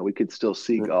golf. We could still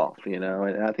see golf. And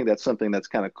I think that's something that's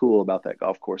kind of cool about that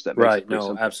golf course. That makes it pretty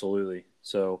simple. Absolutely.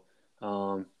 So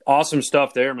awesome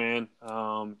stuff there, man.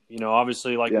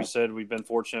 Obviously, like we said, we've been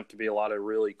fortunate to be a lot of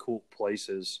really cool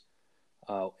places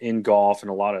in golf, and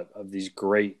a lot of these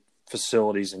great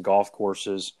facilities and golf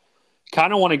courses.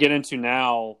 Kind of want to get into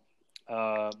now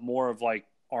more of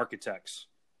architects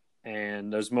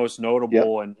and those most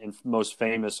notable and most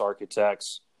famous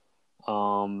architects.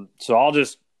 So I'll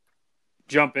just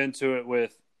jump into it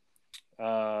with,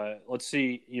 let's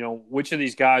see, which of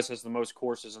these guys has the most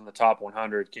courses in the top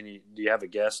 100? Do you have a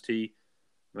guess, T?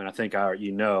 I mean, I think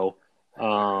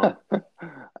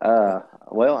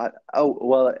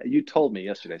well, you told me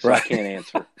yesterday, so I can't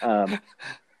answer.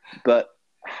 But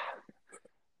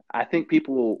I think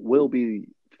people will be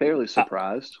fairly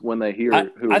surprised when they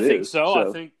hear who it is. I think so.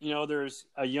 I think, there's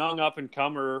a young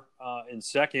up-and-comer in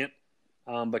second,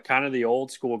 but kind of the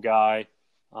old-school guy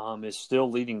is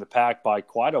still leading the pack by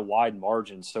quite a wide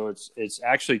margin. So it's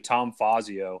actually Tom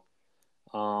Fazio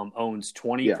owns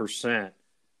 20%. Yeah.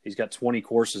 He's got 20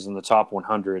 courses in the top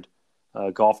 100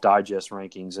 Golf Digest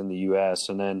rankings in the U.S.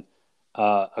 And then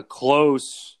a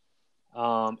close.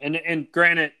 And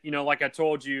granted, like I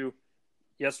told you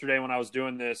yesterday when I was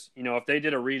doing this, if they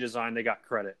did a redesign, they got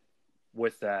credit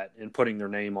with that and putting their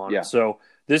name on Yeah. it. So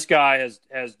this guy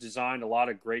has designed a lot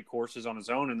of great courses on his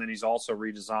own, and then he's also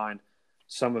redesigned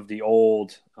some of the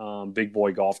old big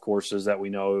boy golf courses that we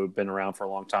know have been around for a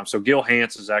long time. So Gil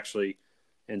Hanse is actually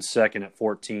in second at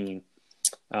 14,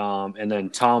 and then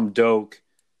Tom Doak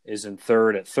is in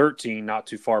third at 13, not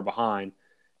too far behind.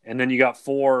 And then you got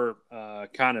four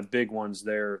kind of big ones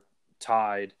there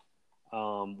tied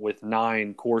with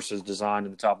 9 courses designed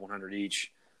in the top 100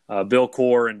 each. Bill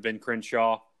Core and Ben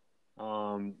Crenshaw,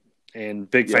 and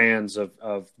big fans of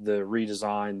the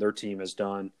redesign their team has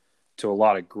done to a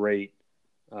lot of great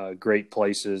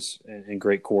places and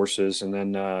great courses. And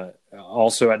then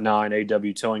also at 9,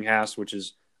 A.W. Tillinghast, which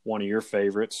is one of your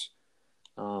favorites.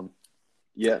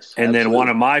 Yes. And absolutely. then one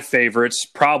of my favorites,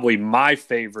 probably my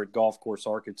favorite golf course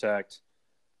architect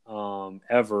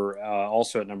ever,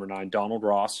 also at number 9, Donald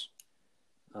Ross.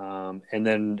 And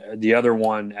then the other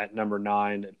one at number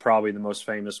 9, probably the most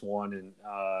famous one, and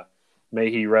may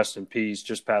he rest in peace,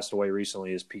 just passed away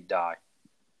recently, is Pete Dye.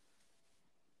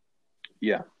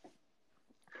 Yeah.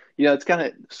 It's kind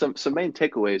of some main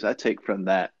takeaways I take from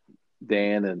that,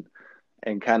 Dan,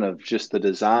 and kind of just the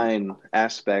design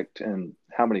aspect and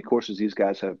how many courses these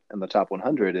guys have in the top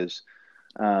 100 is,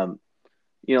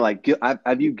 like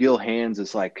I view Gil Hanse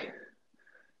as like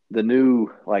the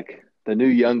new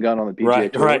young gun on the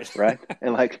PGA Tour, right?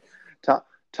 And like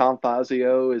Tom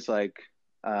Fazio is like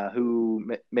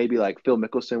who maybe like Phil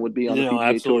Mickelson would be on the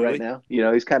PGA absolutely. Tour right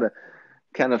now. He's kind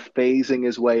of phasing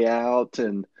his way out,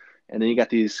 and then you got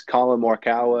these Colin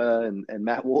Morikawa and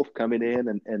Matt Wolff coming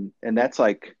in, and that's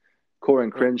like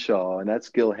Corin Crenshaw, and that's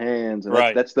Gil Hanse, and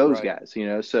that's those guys.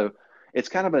 So it's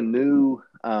kind of a new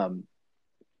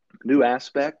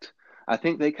aspect. I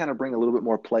think they kind of bring a little bit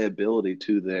more playability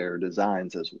to their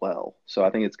designs as well. So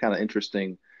I think it's kind of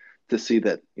interesting to see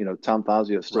that Tom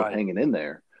Fazio is still hanging in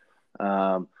there.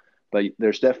 But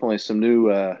there's definitely some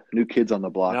new kids on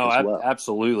the block as well.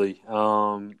 Absolutely.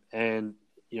 And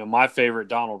my favorite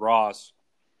Donald Ross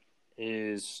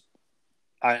is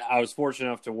I was fortunate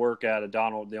enough to work at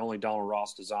the only Donald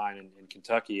Ross design in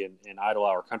Kentucky in Idle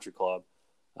Hour Country Club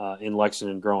in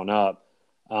Lexington growing up.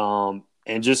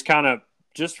 And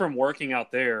just from working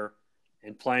out there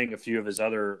and playing a few of his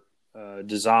other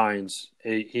designs,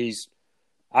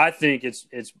 I think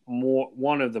it's more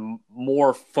one of the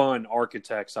more fun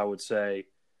architects, I would say,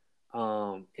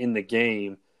 in the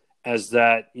game, as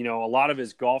that a lot of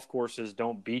his golf courses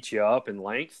don't beat you up in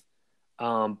length,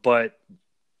 but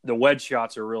the wedge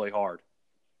shots are really hard,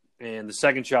 and the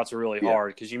second shots are really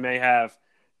hard because you may have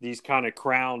these kind of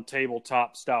crown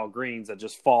tabletop style greens that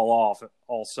just fall off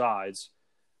all sides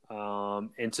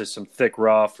into some thick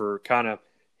rough, or kind of,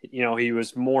 he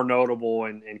was more notable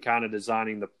in kind of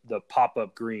designing the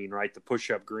pop-up green, right? The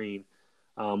push-up green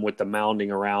with the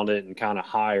mounding around it and kind of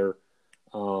higher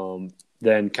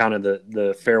than kind of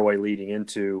the fairway leading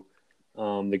into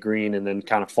the green, and then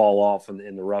kind of fall off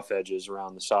in the rough edges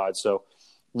around the side. So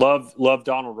love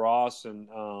Donald Ross, and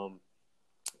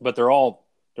but they're all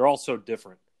so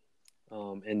different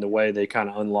in the way they kind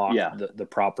of unlock the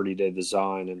property they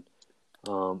design. And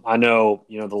I know,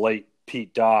 the late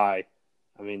Pete Dye,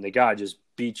 I mean, the guy just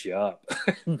beats you up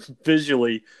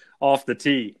visually off the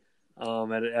tee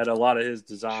at a lot of his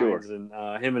designs. Sure. And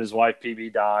him and his wife,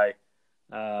 PB Dye,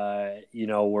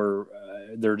 were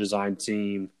their design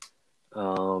team.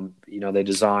 They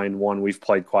designed one we've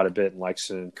played quite a bit in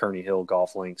Lexington, Kearney Hill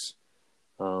Golf Links.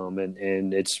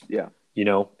 And it's,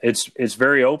 it's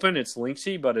very open, it's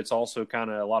linksy, but it's also kind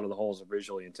of, a lot of the holes are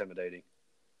visually intimidating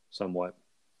somewhat.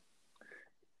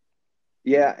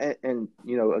 Yeah. And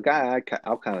a guy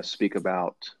I'll kind of speak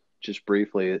about just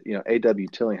briefly, A.W.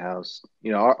 Tillinghast,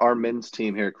 our men's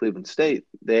team here at Cleveland State,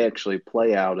 they actually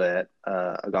play out at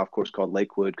a golf course called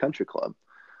Lakewood Country Club.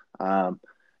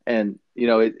 And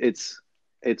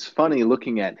it's funny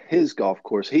looking at his golf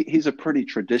course. He's a pretty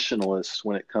traditionalist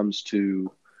when it comes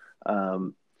to,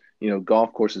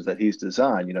 golf courses that he's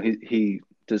designed. He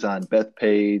designed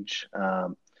Bethpage,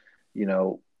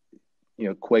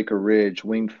 Quaker Ridge,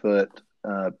 Wingfoot,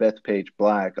 Bethpage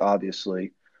Black,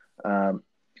 obviously,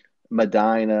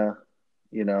 Medina.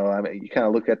 You kind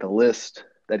of look at the list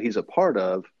that he's a part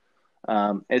of.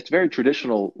 And it's very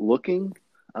traditional looking,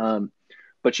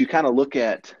 but you kind of look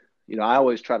at, I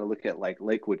always try to look at like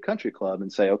Lakewood Country Club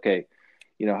and say, okay,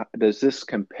 does this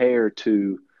compare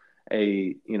to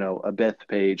a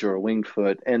Bethpage or a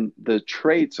Wingfoot? And the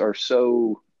traits are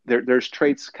so there's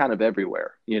traits kind of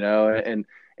everywhere, and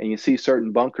and you see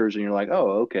certain bunkers and you're like,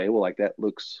 oh, okay, well, like that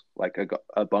looks like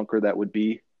a bunker that would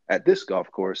be at this golf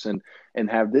course and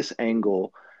have this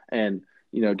angle, and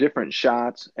different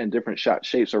shots and different shot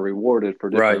shapes are rewarded for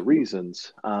different Right.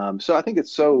 reasons. So I think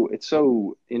it's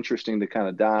so interesting to kind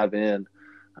of dive in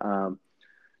um,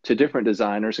 to different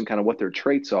designers and kind of what their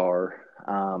traits are,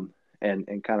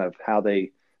 and kind of how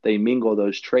they mingle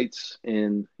those traits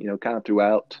in kind of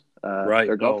throughout Right.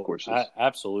 their golf No, courses.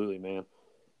 absolutely, man.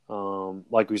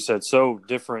 Like we said, so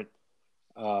different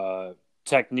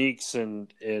techniques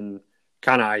and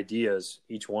kind of ideas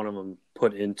each one of them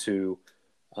put into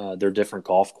their different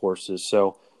golf courses.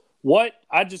 So,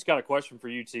 I just got a question for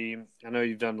you, team. I know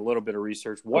you've done a little bit of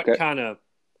research. Okay.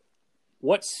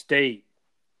 What state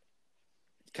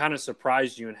kind of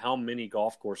surprised you in how many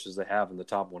golf courses they have in the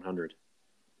top 100?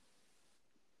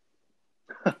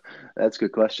 That's a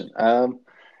good question. I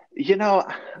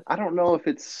don't know if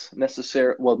it's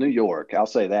necessary. Well, New York, I'll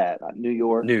say that. New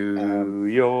York. New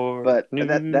York, But New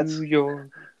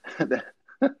York. that,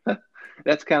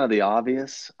 that's kind of the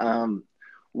obvious.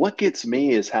 What gets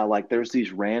me is how like there's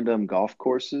these random golf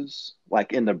courses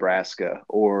like in Nebraska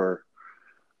or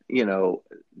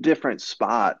different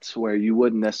spots where you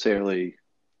wouldn't necessarily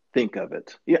think of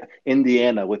it. Yeah,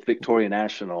 Indiana with Victoria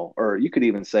National, or you could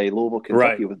even say Louisville,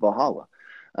 Right, Kentucky with Valhalla.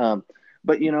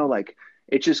 But like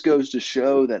it just goes to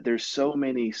show that there's so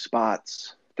many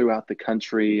spots throughout the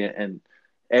country and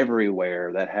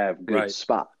everywhere that have good right.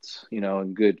 spots,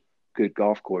 and good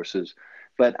golf courses.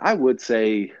 But I would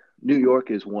say New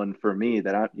York is one for me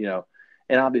that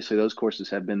and obviously those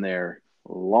courses have been there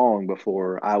long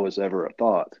before I was ever a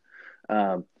thought.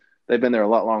 Um, they've been there a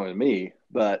lot longer than me,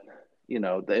 but in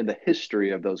the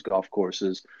history of those golf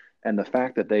courses and the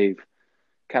fact that they've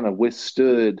kind of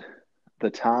withstood the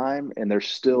time and they're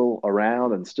still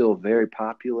around and still very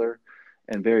popular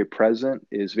and very present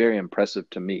is very impressive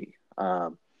to me.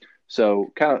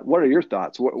 So kind of, what are your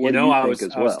thoughts? What do you I think was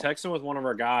as I was well? texting with one of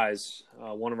our guys,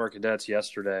 one of our cadets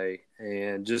yesterday,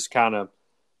 and just kind of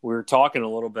we were talking a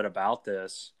little bit about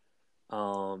this,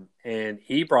 and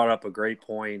he brought up a great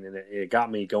point, and it got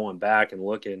me going back and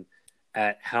looking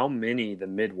at how many the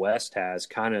Midwest has,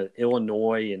 kind of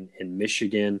Illinois and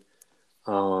Michigan,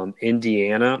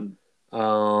 Indiana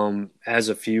has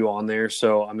a few on there.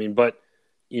 So I mean, but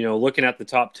looking at the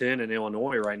top 10 in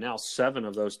Illinois right now, 7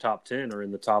 of those top 10 are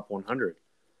in the top 100.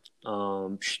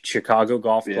 Chicago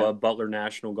Golf Yeah, Club, Butler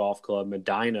National Golf Club,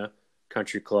 Medina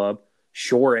Country Club,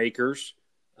 Shore Acres,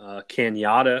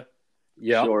 Cañada,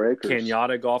 yep, Shore Acres.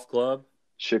 Cañada Golf Club.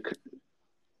 Chic-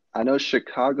 I know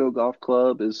Chicago Golf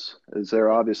Club is there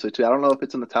obviously too. I don't know if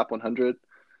it's in the top 100,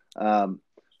 but I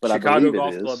Chicago believe it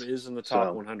Golf Club is. is in the top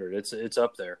So 100. It's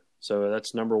up there. So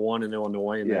that's number 1 in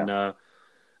Illinois, and yeah,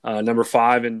 then number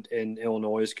 5 in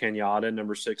Illinois is Cañada.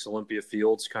 Number 6, Olympia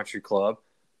Fields Country Club.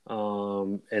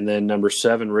 And then number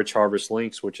 7, Rich Harvest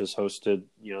Links, which has hosted,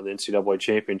 the NCAA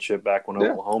championship back when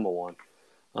yeah, Oklahoma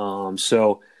won.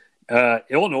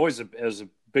 Illinois is a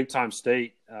big time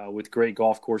state with great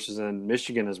golf courses, and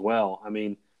Michigan as well. I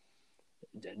mean,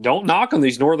 don't knock on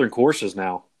these northern courses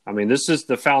now. I mean, this is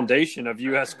the foundation of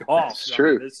U.S. golf. it's I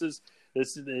mean, true.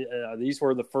 these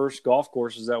were the first golf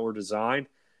courses that were designed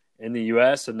in the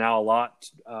U.S., and now a lot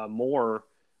more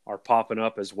are popping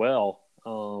up as well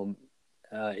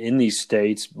in these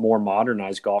states. More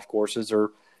modernized golf courses,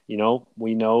 or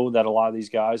we know that a lot of these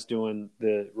guys doing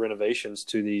the renovations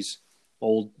to these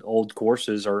old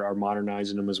courses are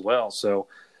modernizing them as well. So,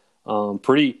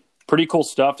 pretty cool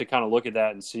stuff to kind of look at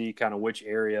that and see kind of which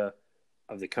area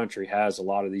of the country has a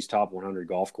lot of these top 100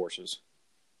 golf courses.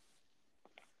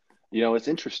 It's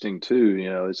interesting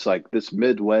too. It's like this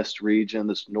Midwest region,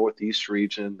 this Northeast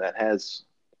region that has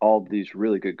all these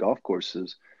really good golf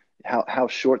courses. How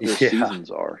short their Yeah,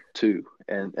 seasons are too,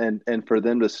 and for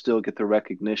them to still get the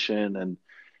recognition and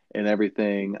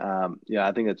everything.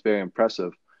 I think it's very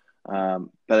impressive. But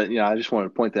I just wanted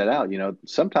to point that out.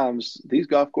 Sometimes these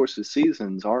golf courses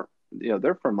seasons aren't.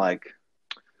 They're from like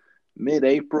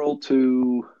mid-April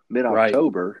to right,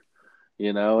 mid-October,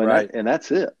 and right.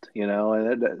 that's it,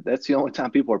 and that's the only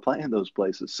time people are playing those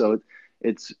places. So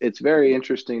it's very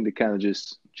interesting to kind of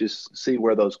just see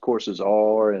where those courses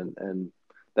are, and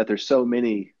that there's so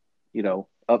many,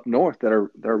 up north that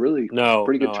are really No,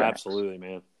 pretty good no, tracks. absolutely,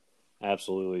 man,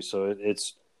 absolutely. So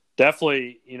it's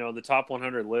definitely the top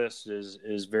 100 list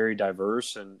is very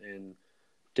diverse and in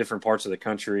different parts of the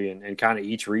country, and kind of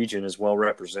each region is well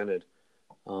represented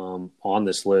on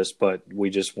this list. But we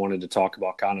just wanted to talk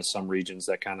about kind of some regions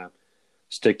that kind of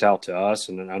sticked out to us,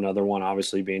 and then another one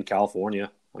obviously being California.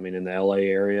 I mean, in the LA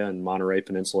area and Monterey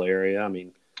Peninsula area. I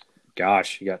mean,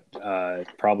 gosh, you got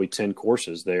probably 10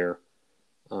 courses there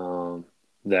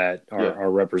that Yeah. are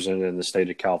represented in the state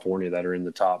of California that are in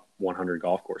the top 100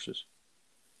 golf courses.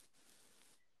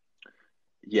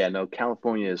 Yeah, no,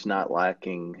 California is not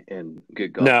lacking in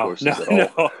good golf No, courses at all.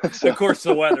 no. So, Of course,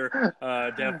 the weather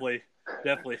definitely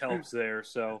helps there.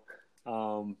 So,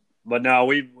 but no,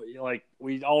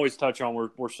 we always touch on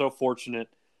we're so fortunate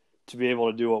to be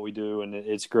able to do what we do, and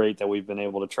it's great that we've been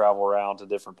able to travel around to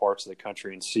different parts of the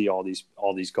country and see all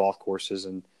these golf courses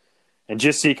and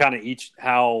just see kind of each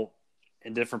how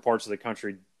in different parts of the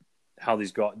country how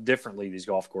differently these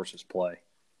golf courses play.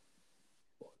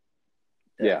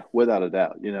 yeah, without a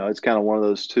doubt. It's kind of one of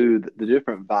those two, the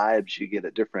different vibes you get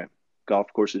at different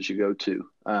golf courses you go to.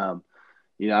 I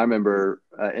remember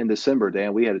in December,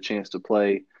 Dan, we had a chance to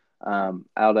play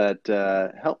out at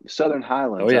Southern Oh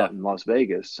Highlands yeah, out in Las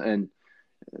Vegas. And,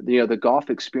 the golf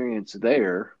experience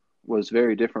there was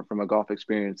very different from a golf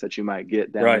experience that you might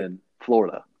get down right. in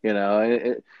Florida,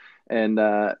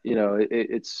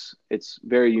 it's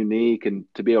very unique, and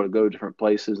to be able to go to different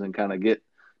places and kind of get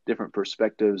different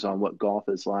perspectives on what golf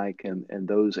is like and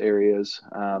those areas.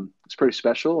 It's pretty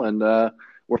special, and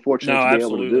we're fortunate No, to be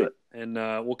able to do absolutely. it.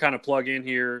 And we'll kind of plug in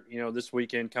here, this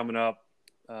weekend coming up,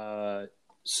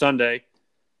 Sunday.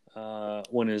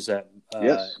 When is that?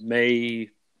 Yes. May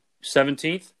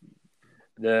 17th.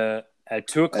 At 2:00, At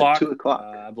 2 o'clock.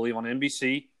 I believe on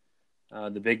NBC.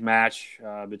 The big match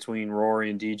between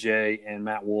Rory and DJ and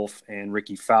Matt Wolff and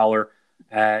Ricky Fowler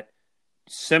at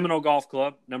Seminole Golf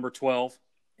Club, number 12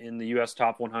 in the U.S.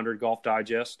 Top 100 Golf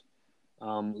Digest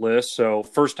list. So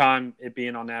first time it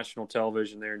being on national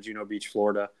television there in Juno Beach,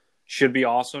 Florida. Should be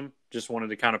awesome. Just wanted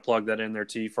to kind of plug that in there,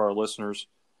 T, for our listeners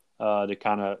to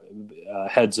kind of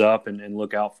heads up and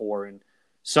look out for. And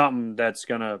something that's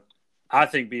going to, I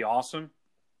think, be awesome.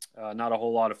 Not a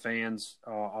whole lot of fans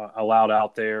allowed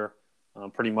out there.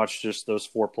 Pretty much just those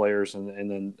four players and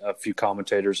then a few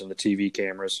commentators and the TV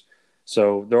cameras.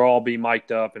 So they'll all be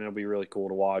mic'd up, and it'll be really cool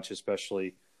to watch,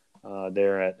 especially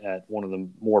there at one of the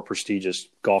more prestigious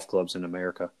golf clubs in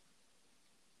America.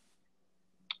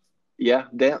 Yeah,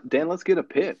 Dan, let's get a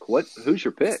pick. Who's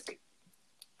your pick?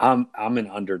 I'm an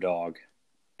underdog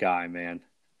guy, man.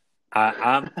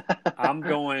 I'm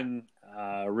going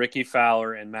Ricky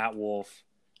Fowler and Matt Wolff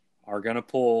are gonna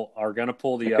pull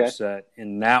the upset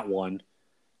in that one.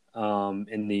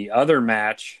 In the other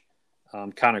match,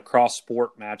 kind of cross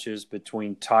sport matches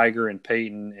between Tiger and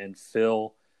Peyton and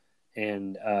Phil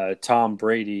and Tom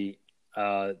Brady,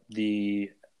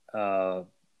 the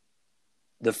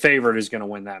favorite is going to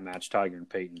win that match, Tiger and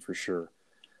Peyton for sure.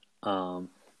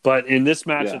 But in this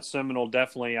match at Seminole,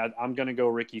 definitely I'm going to go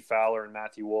Ricky Fowler and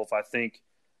Matthew Wolff. I think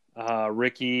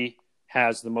Ricky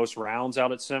has the most rounds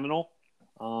out at Seminole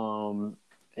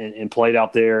and played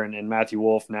out there, and Matthew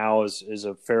Wolff now is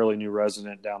a fairly new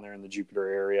resident down there in the Jupiter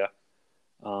area.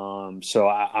 So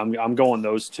I'm going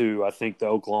those two. I think the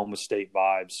Oklahoma State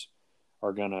vibes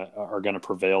are gonna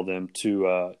prevail them to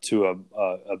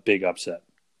a big upset.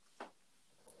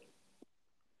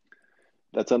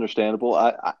 That's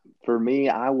understandable. For me,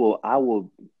 I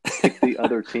will pick the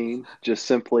other team just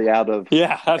simply out of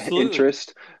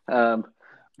interest.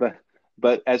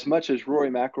 But as much as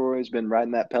Rory McIlroy has been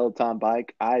riding that Peloton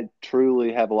bike, I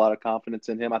truly have a lot of confidence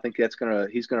in him. I think he's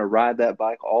gonna ride that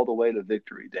bike all the way to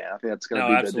victory, Dan. I think that's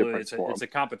gonna be the difference for him. It's a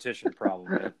competition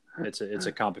problem, man. It's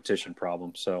a competition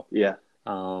problem. So yeah.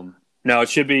 No, it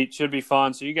should be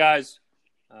fun. So you guys,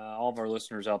 all of our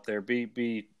listeners out there,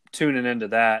 be tuning into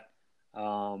that.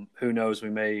 Who knows? We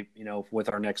may, with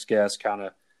our next guest, kind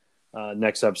of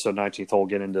next episode, 19th hole,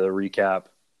 get into the recap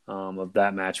of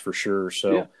that match for sure.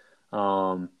 So,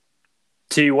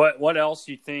 T, what else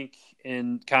you think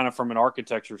in kind of from an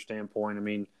architecture standpoint? I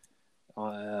mean,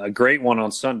 a great one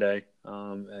on Sunday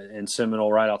in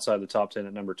Seminole, right outside the top 10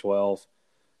 at number 12.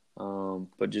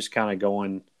 But just kind of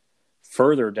going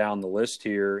further down the list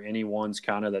here, any ones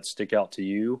kind of that stick out to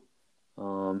you?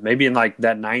 Maybe in like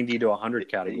that 90 to 100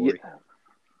 category.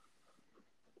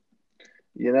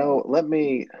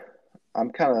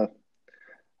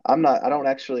 I don't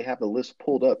actually have the list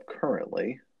pulled up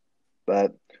currently,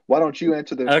 but why don't you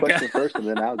answer the question first and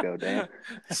then I'll go, Dan?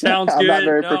 Sounds good. I'm not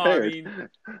very prepared.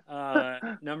 I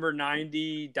mean, number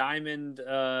 90 Diamond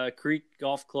Creek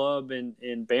Golf Club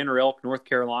in Banner Elk, North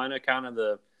Carolina, kind of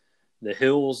the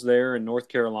hills there in North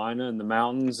Carolina and the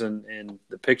mountains, and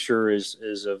the picture is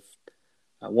of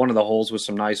one of the holes with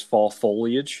some nice fall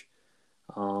foliage.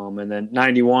 And then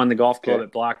 91, the golf club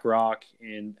at Black Rock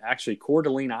in actually Coeur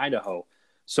d'Alene, Idaho.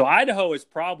 So Idaho is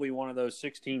probably one of those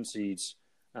 16 seeds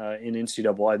in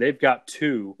NCAA. They've got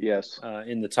two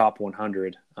in the top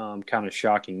 100. Kind of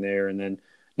shocking there. And then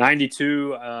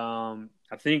 92, I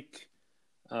think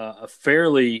a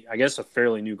fairly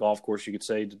new golf course, you could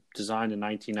say, designed in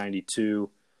 1992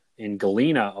 in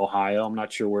Galena, Ohio. I'm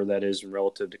not sure where that is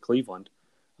relative to Cleveland,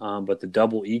 but the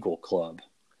Double Eagle Club.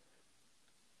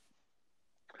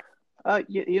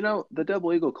 The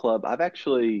Double Eagle Club,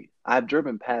 I've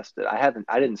driven past it.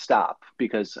 I didn't stop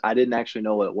because I didn't actually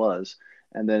know what it was.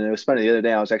 And then it was funny, the other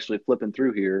day I was actually flipping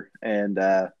through here and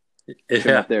sure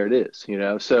enough, there it is,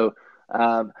 So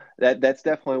that's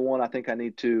definitely one I think I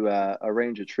need to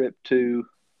arrange a trip to.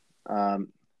 Hang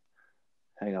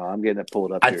on, I'm getting it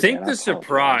pulled up I here, think Dan. the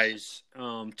surprise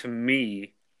to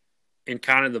me in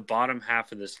kind of the bottom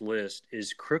half of this list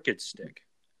is Crooked Stick.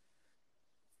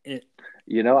 I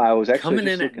was actually coming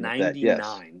in at 99. Yes.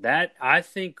 That I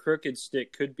think Crooked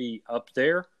Stick could be up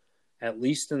there, at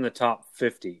least in the top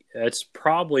 50. It's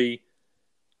probably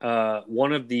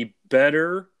one of the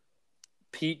better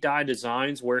Pete Dye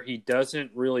designs where he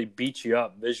doesn't really beat you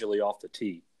up visually off the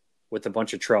tee with a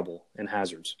bunch of trouble and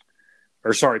hazards.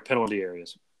 Penalty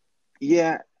areas.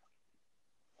 Yeah.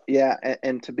 Yeah,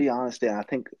 and to be honest, Dan, I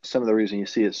think some of the reason you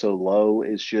see it so low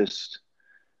is just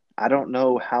I don't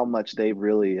know how much they've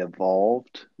really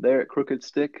evolved there at Crooked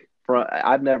Stick.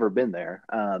 I've never been there,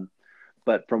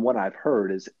 but from what I've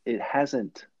heard, is it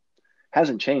hasn't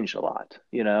changed a lot,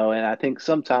 And I think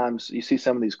sometimes you see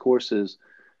some of these courses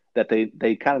that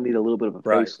they kind of need a little bit of a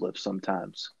facelift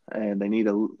sometimes, and they need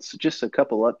just a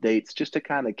couple updates just to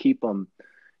kind of keep them,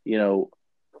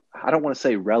 I don't want to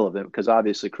say relevant because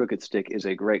obviously Crooked Stick is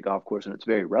a great golf course and it's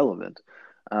very relevant.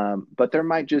 But there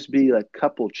might just be a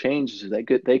couple changes they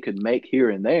could make here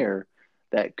and there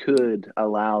that could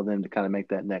allow them to kind of make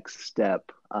that next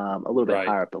step a little bit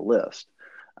higher up the list.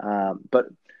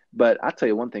 But I'll tell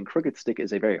you one thing, Crooked Stick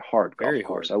is a very hard golf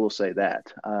course. I will say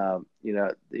that.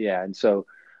 And so,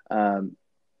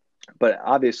 but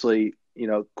obviously,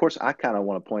 of course, I kind of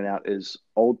want to point out is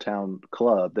Old Town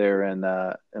Club there in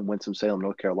Winston-Salem,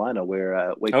 North Carolina,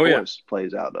 where Wake Forest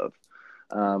plays out of.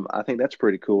 I think that's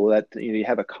pretty cool. That you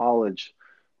have a college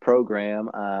program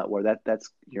where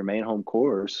that's your main home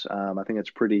course. I think it's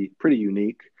pretty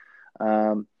unique.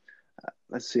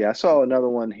 Let's see. I saw another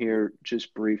one here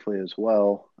just briefly as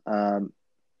well.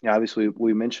 Obviously,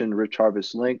 we mentioned Rich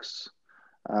Harvest Links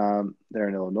there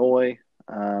in Illinois.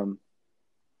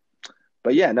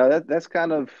 But yeah, no, that's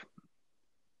kind of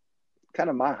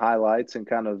my highlights and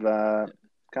kind of what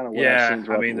I've seen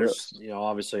throughout the list. There's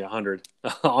obviously 100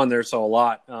 on there, so a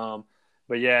lot.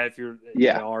 But yeah, if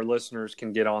our listeners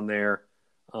can get on there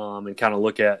and kind of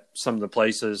look at some of the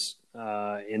places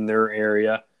in their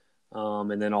area,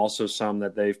 and then also some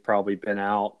that they've probably been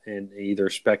out and either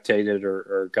spectated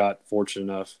or got fortunate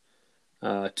enough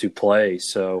to play.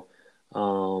 So,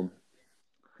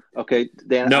 okay,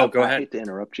 Dan. No, go ahead. I hate to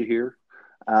interrupt you here.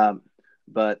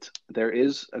 But there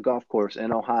is a golf course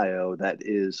in Ohio that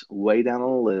is way down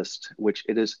on the list, which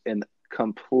it is in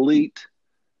complete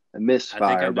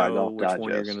misfire by Golf Digest. I think I know which one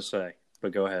you're going to say,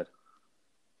 but go ahead.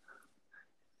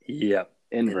 Yep.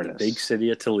 Inverness. In the big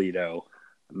city of Toledo.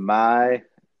 My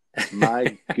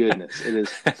goodness, it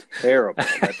is terrible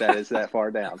that is that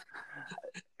far down.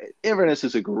 Inverness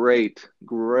is a great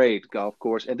golf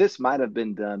course, and this might have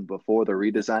been done before the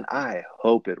redesign. I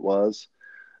hope it was.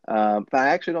 But I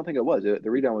actually don't think it was. The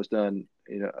redone was done,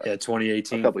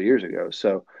 2018, a couple of years ago.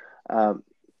 So,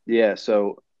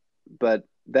 but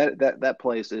that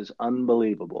place is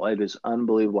unbelievable. It is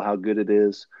unbelievable how good it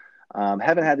is.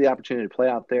 Haven't had the opportunity to play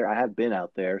out there. I have been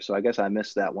out there, so I guess I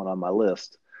missed that one on my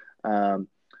list.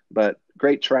 But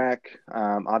great track.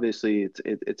 Obviously,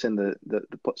 it's in the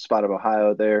spot of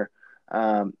Ohio there.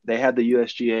 They had the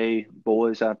USGA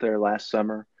boys out there last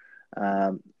summer.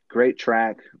 Great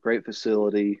track, great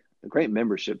facility, great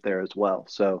membership there as well.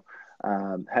 So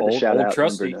had to shout out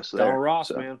Inverness there. Donald Ross,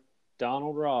 man.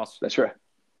 Donald Ross. That's right.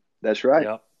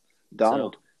 Yep.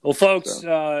 Donald. Well, folks,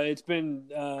 it's been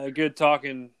good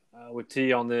talking with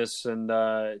T on this. And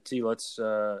T, let's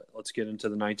get into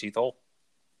the 19th hole.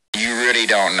 You really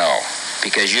don't know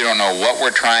because you don't know what we're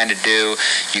trying to do.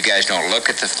 You guys don't look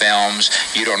at the films.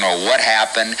 You don't know what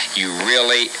happened. You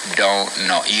really don't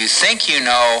know. You think you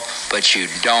know, but you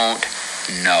don't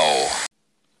know.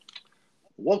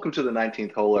 Welcome to the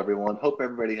 19th hole, everyone. Hope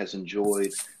everybody has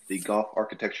enjoyed the Golf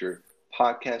Architecture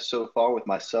podcast so far with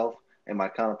myself and my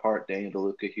counterpart, Daniel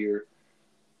DeLuca here.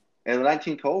 And the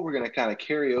 19th hole, we're going to kind of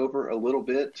carry over a little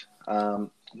bit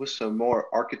with some more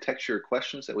architecture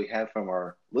questions that we have from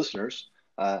our listeners.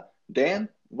 Dan,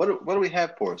 what do we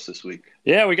have for us this week?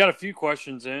 Yeah, we got a few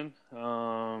questions in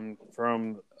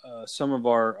from some of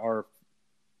our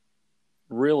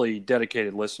really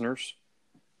dedicated listeners,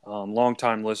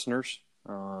 longtime listeners.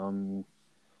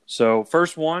 So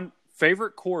first one,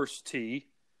 favorite course, T,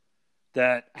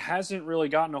 that hasn't really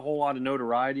gotten a whole lot of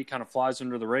notoriety, kind of flies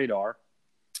under the radar,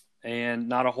 and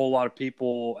not a whole lot of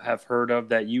people have heard of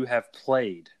that you have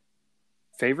played.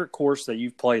 Favorite course that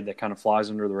you've played that kind of flies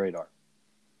under the radar?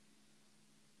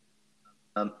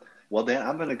 Well, Dan,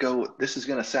 I'm going to go. This is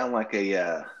going to sound like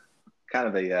a kind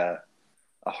of a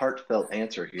heartfelt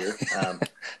answer here,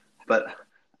 but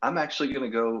I'm actually going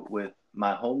to go with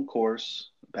my home course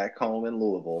back home in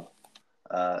Louisville,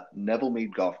 Neville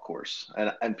Mead Golf Course.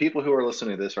 And people who are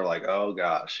listening to this are like, oh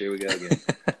gosh, here we go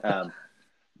again.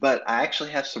 But I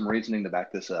actually have some reasoning to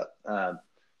back this up.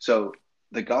 So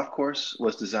the golf course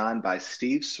was designed by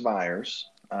Steve Smyers,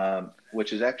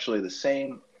 which is actually the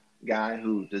same guy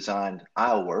who designed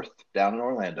Isleworth down in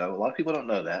Orlando. A lot of people don't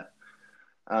know that.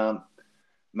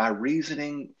 My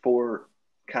reasoning for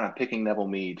kind of picking Neville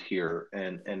Mead here,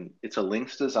 and it's a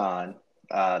links design.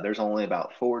 There's only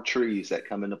about 4 trees that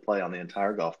come into play on the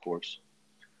entire golf course.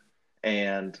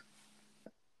 And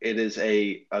it is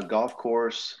a golf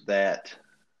course that,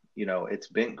 it's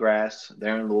bent grass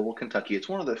there in Louisville, Kentucky. It's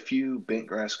one of the few bent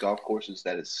grass golf courses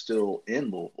that is still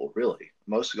in Louisville, really.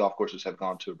 Most golf courses have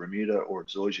gone to Bermuda or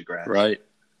zoysia grass. Right.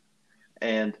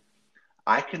 And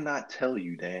I cannot tell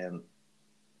you, Dan,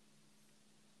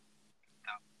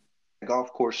 the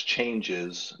golf course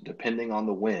changes depending on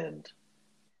the wind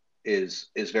is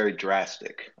very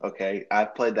drastic. Okay.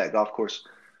 I've played that golf course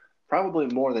probably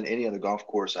more than any other golf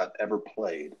course I've ever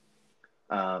played.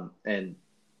 And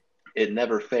it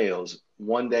never fails.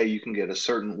 One day you can get a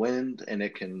certain wind and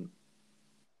it can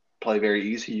play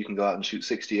very easy. You can go out and shoot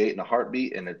 68 in a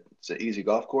heartbeat and it's an easy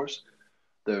golf course.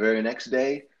 The very next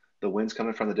day, the wind's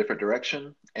coming from a different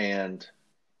direction and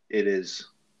it is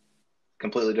a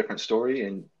completely different story.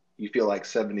 And you feel like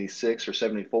 76 or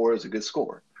 74 is a good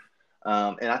score.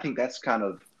 And I think that's kind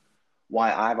of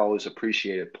why I've always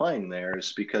appreciated playing there,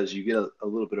 is because you get a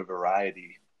little bit of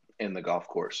variety in the golf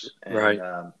course. And, right.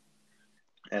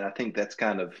 And I think that's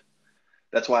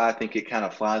why I think it kind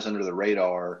of flies under the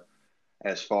radar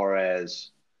as far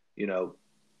as,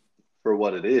 for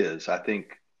what it is, I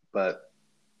think. But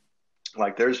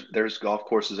like there's golf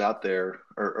courses out there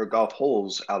or golf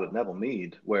holes out at Neville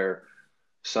Mead where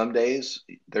some days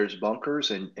there's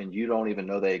bunkers and you don't even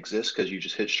know they exist because you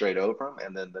just hit straight over them.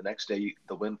 And then the next day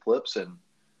the wind flips and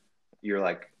you're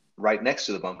like right next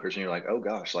to the bunkers and you're like, oh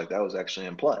gosh, like that was actually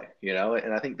in play,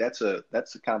 And I think that's a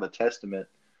kind of a testament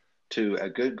to a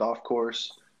good golf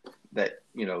course that,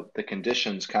 the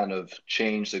conditions kind of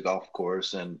change the golf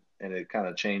course and it kind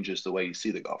of changes the way you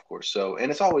see the golf course. So,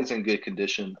 and it's always in good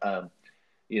condition.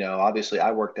 Obviously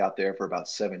I worked out there for about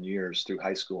 7 years through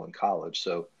high school and college.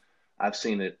 So I've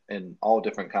seen it in all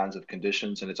different kinds of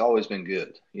conditions and it's always been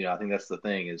good. I think that's the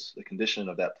thing, is the condition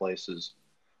of that place is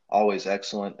always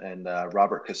excellent. And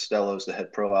Robert Costello is the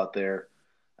head pro out there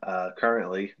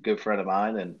currently, good friend of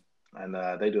mine,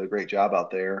 and they do a great job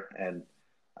out there. And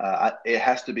it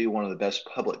has to be one of the best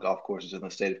public golf courses in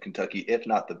the state of Kentucky, if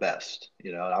not the best.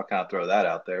 And I'll kind of throw that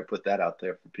out there, put that out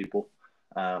there for people.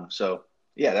 So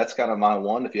yeah, that's kind of my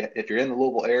one. If you're in the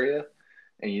Louisville area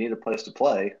and you need a place to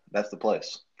play, that's the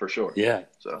place for sure. Yeah.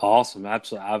 So awesome.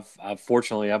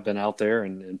 Absolutely. I've been out there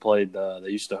and played. They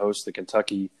used to host the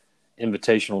Kentucky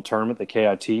Invitational Tournament, the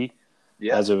KIT,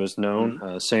 as it was known.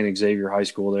 Mm-hmm. St. Xavier High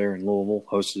School there in Louisville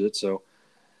hosted it. So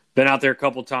been out there a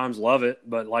couple of times, love it.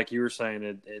 But like you were saying,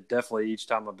 it definitely, each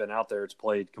time I've been out there, it's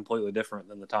played completely different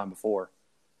than the time before.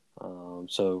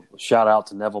 So shout out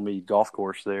to Neville Mead Golf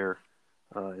Course there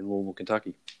in Louisville,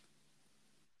 Kentucky.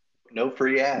 No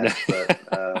free ads,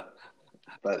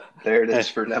 but there it is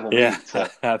for Neville Mead. So.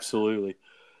 Absolutely.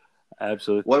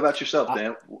 What about yourself,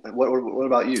 Dan? What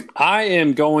about you? I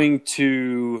am going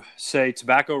to say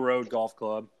Tobacco Road Golf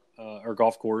Club or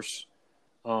golf course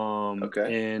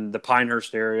in the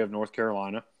Pinehurst area of North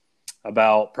Carolina.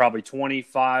 About probably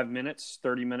 25 minutes,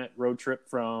 30-minute road trip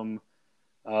from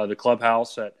the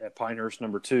clubhouse at Pinehurst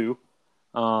number 2.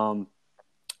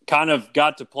 Kind of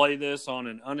got to play this on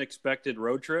an unexpected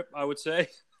road trip, I would say,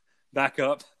 back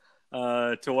up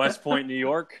to West Point, New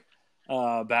York,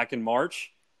 back in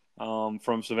March.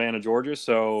 From Savannah, Georgia.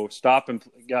 So stopped and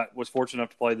was fortunate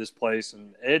enough to play this place.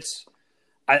 And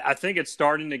I think it's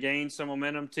starting to gain some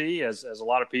momentum, as a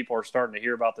lot of people are starting to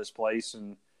hear about this place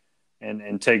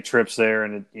and take trips there.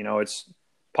 And it's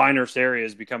Pinehurst area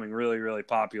is becoming really, really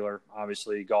popular.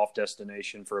 Obviously golf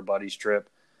destination for a buddy's trip.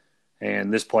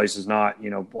 And this place is not,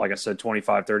 like I said,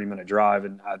 25, 30-minute drive.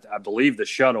 And I believe the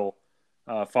shuttle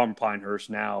from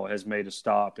Pinehurst now has made a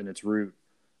stop in its route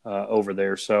over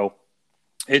there. So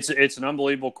it's an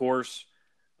unbelievable course.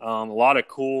 A lot of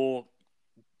cool,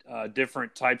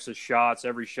 different types of shots.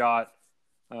 Every shot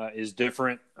is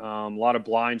different. A lot of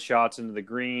blind shots into the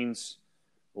greens.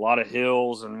 a lot of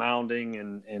hills and mounding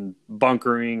and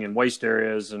bunkering and waste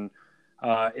areas. And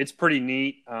it's pretty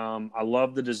neat. I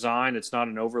love the design. It's not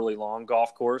an overly long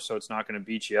golf course, so it's not going to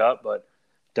beat you up, but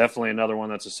definitely another one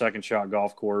that's a second shot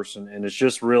golf course. And it's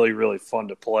just really, really fun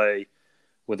to play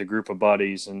with a group of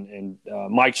buddies. And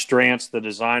Mike Strantz, the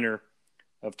designer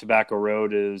of Tobacco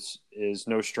Road, is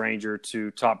no stranger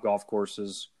to top golf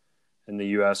courses in the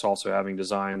U.S., also having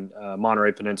designed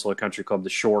Monterey Peninsula Country Club, the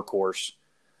Shore course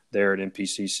there at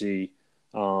MPCC,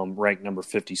 ranked number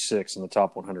 56 in the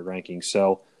top 100 rankings.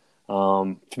 So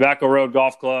Tobacco Road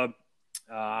Golf Club,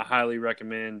 I highly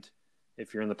recommend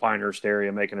if you're in the Pinehurst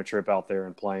area making a trip out there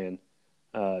and playing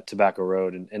Tobacco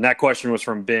Road. And that question was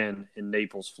from Ben in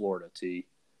Naples, Florida, T.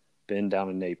 Ben down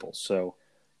in Naples. So,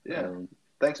 yeah,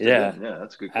 thanks to Ben. Yeah,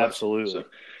 that's a good question. Absolutely. So,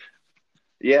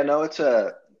 yeah, no, it's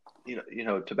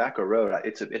Tobacco Road.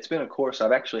 It's been a course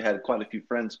I've actually had quite a few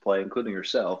friends play, including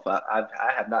yourself. I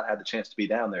have not had the chance to be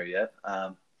down there yet,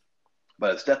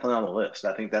 but it's definitely on the list.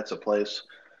 I think that's a place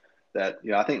that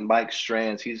I think Mike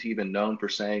Strantz, he's even known for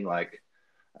saying like,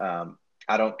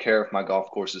 I don't care if my golf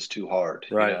course is too hard,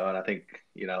 right. And I think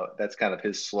that's kind of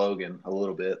his slogan a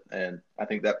little bit, and I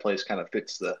think that place kind of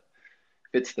fits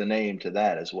the name to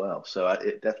that as well. So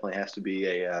it definitely has to be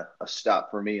a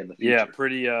stop for me in the future.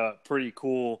 Yeah, pretty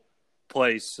cool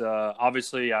place.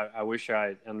 Obviously, I wish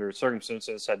I, under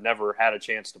circumstances, had never had a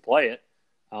chance to play it,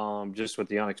 just with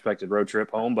the unexpected road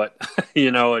trip home. But,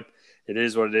 it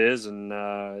is what it is. And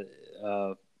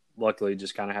luckily,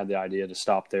 just kind of had the idea to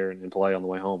stop there and play on the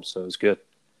way home. So it was good.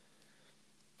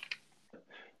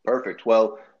 Perfect.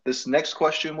 Well, this next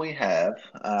question we have,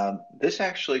 this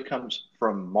actually comes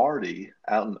from Marty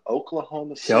out in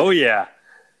Oklahoma City. Oh, yeah.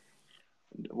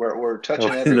 We're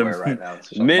touching everywhere right now.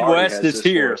 So Midwest is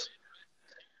here.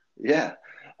 Yeah.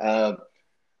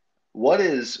 What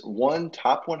is one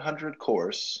top 100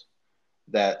 course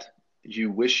that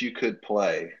you wish you could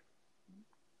play?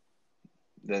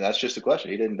 Then that's just a question.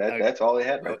 He didn't. That's all he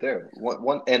had right there.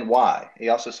 One and why? He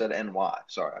also said and why.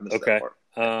 Sorry, I missed that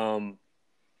part.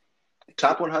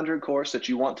 Top 100 course that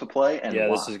you want to play and why?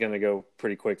 This is going to go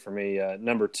pretty quick for me.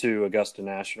 Number 2, Augusta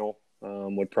National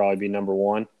would probably be number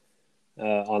 1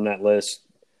 on that list.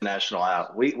 National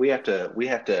out. We have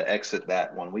to exit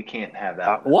that one. We can't have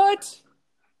that. What?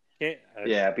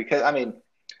 Yeah, because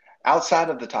outside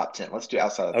of the top 10. Let's do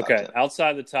outside of the top 10. Okay,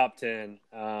 outside the top 10.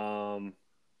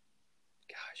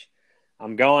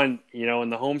 I'm going, in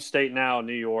the home state now,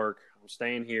 New York. I'm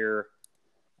staying here.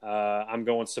 I'm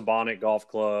going Sabonic Golf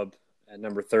Club at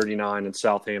number 39 in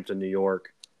Southampton, New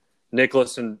York.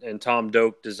 Nicholas and Tom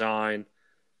Doak design.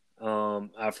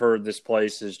 I've heard this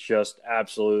place is just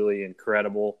absolutely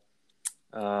incredible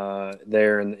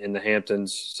there in the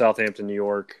Hamptons, Southampton, New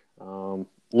York.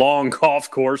 Long golf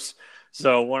course.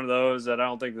 So one of those that I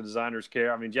don't think the designers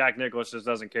care. Jack Nicklaus just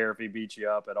doesn't care if he beats you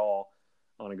up at all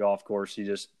on a golf course. He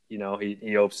just, he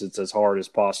hopes it's as hard as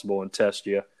possible and test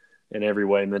you in every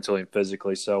way, mentally and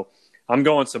physically. So I'm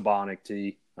going Sabonic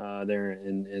T there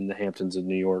in the Hamptons of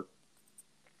New York.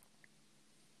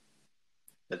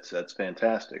 That's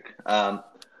fantastic.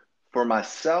 For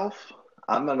myself,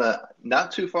 I'm gonna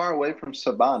not too far away from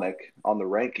Sabonic on the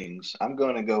rankings. I'm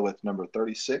going to go with number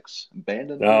 36,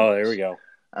 Bandon. Oh, there we go.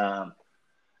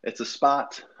 It's a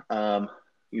spot,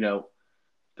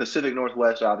 Pacific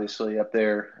Northwest, obviously up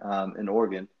there in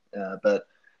Oregon, but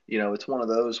it's one of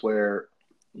those where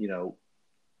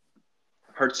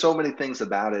heard so many things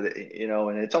about it,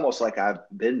 and it's almost like I've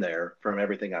been there from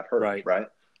everything I've heard. Right?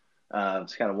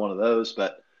 It's kind of one of those,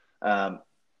 but.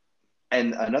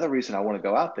 And another reason I want to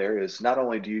go out there is not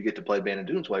only do you get to play Bandon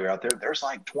Dunes while you're out there, there's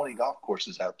like 20 golf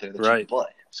courses out there that you can play.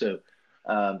 So,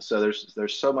 so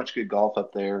there's so much good golf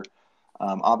up there.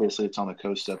 Obviously, it's on the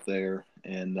coast up there,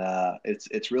 and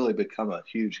it's really become a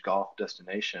huge golf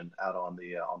destination out on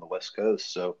the West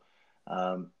Coast. So,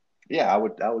 I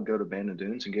would go to Bandon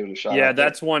Dunes and give it a shot. Yeah,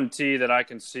 that's one tee that I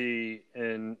can see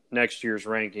in next year's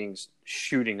rankings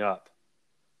shooting up.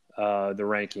 The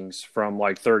rankings from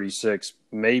like 36,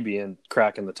 maybe, and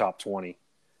cracking the top 20.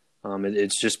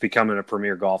 It's just becoming a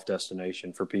premier golf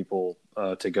destination for people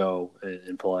to go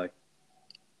and play.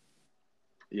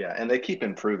 Yeah, and they keep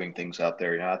improving things out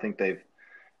there. I think they've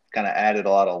kind of added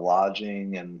a lot of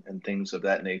lodging and things of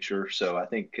that nature. So I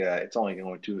think it's only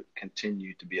going to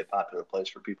continue to be a popular place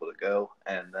for people to go,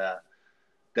 and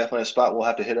definitely a spot we'll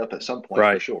have to hit up at some point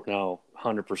for sure. No,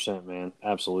 100%, man.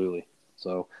 Absolutely.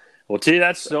 So. Well, T,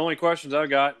 that's the only questions I've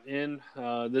got in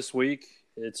this week.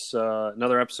 It's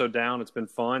another episode down. It's been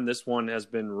fun. This one has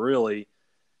been really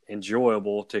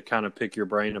enjoyable to kind of pick your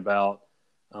brain about,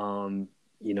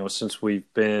 since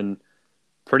we've been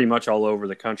pretty much all over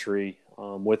the country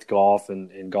with golf,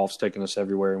 and golf's taken us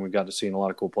everywhere, and we got to see in a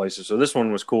lot of cool places. So this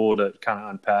one was cool to kind of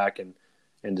unpack and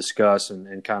discuss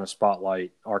and kind of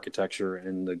spotlight architecture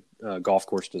and the golf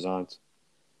course designs.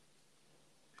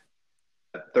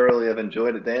 Thoroughly have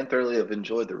enjoyed it, Dan. Thoroughly have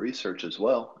enjoyed the research as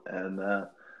well. And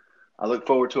I look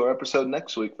forward to our episode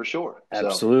next week for sure.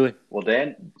 Absolutely. So, well,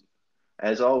 Dan,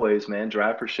 as always, man,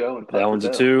 drive for show and putt that for one's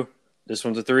dough. a 2. This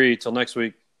one's a 3. Till next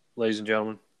week, ladies and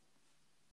gentlemen.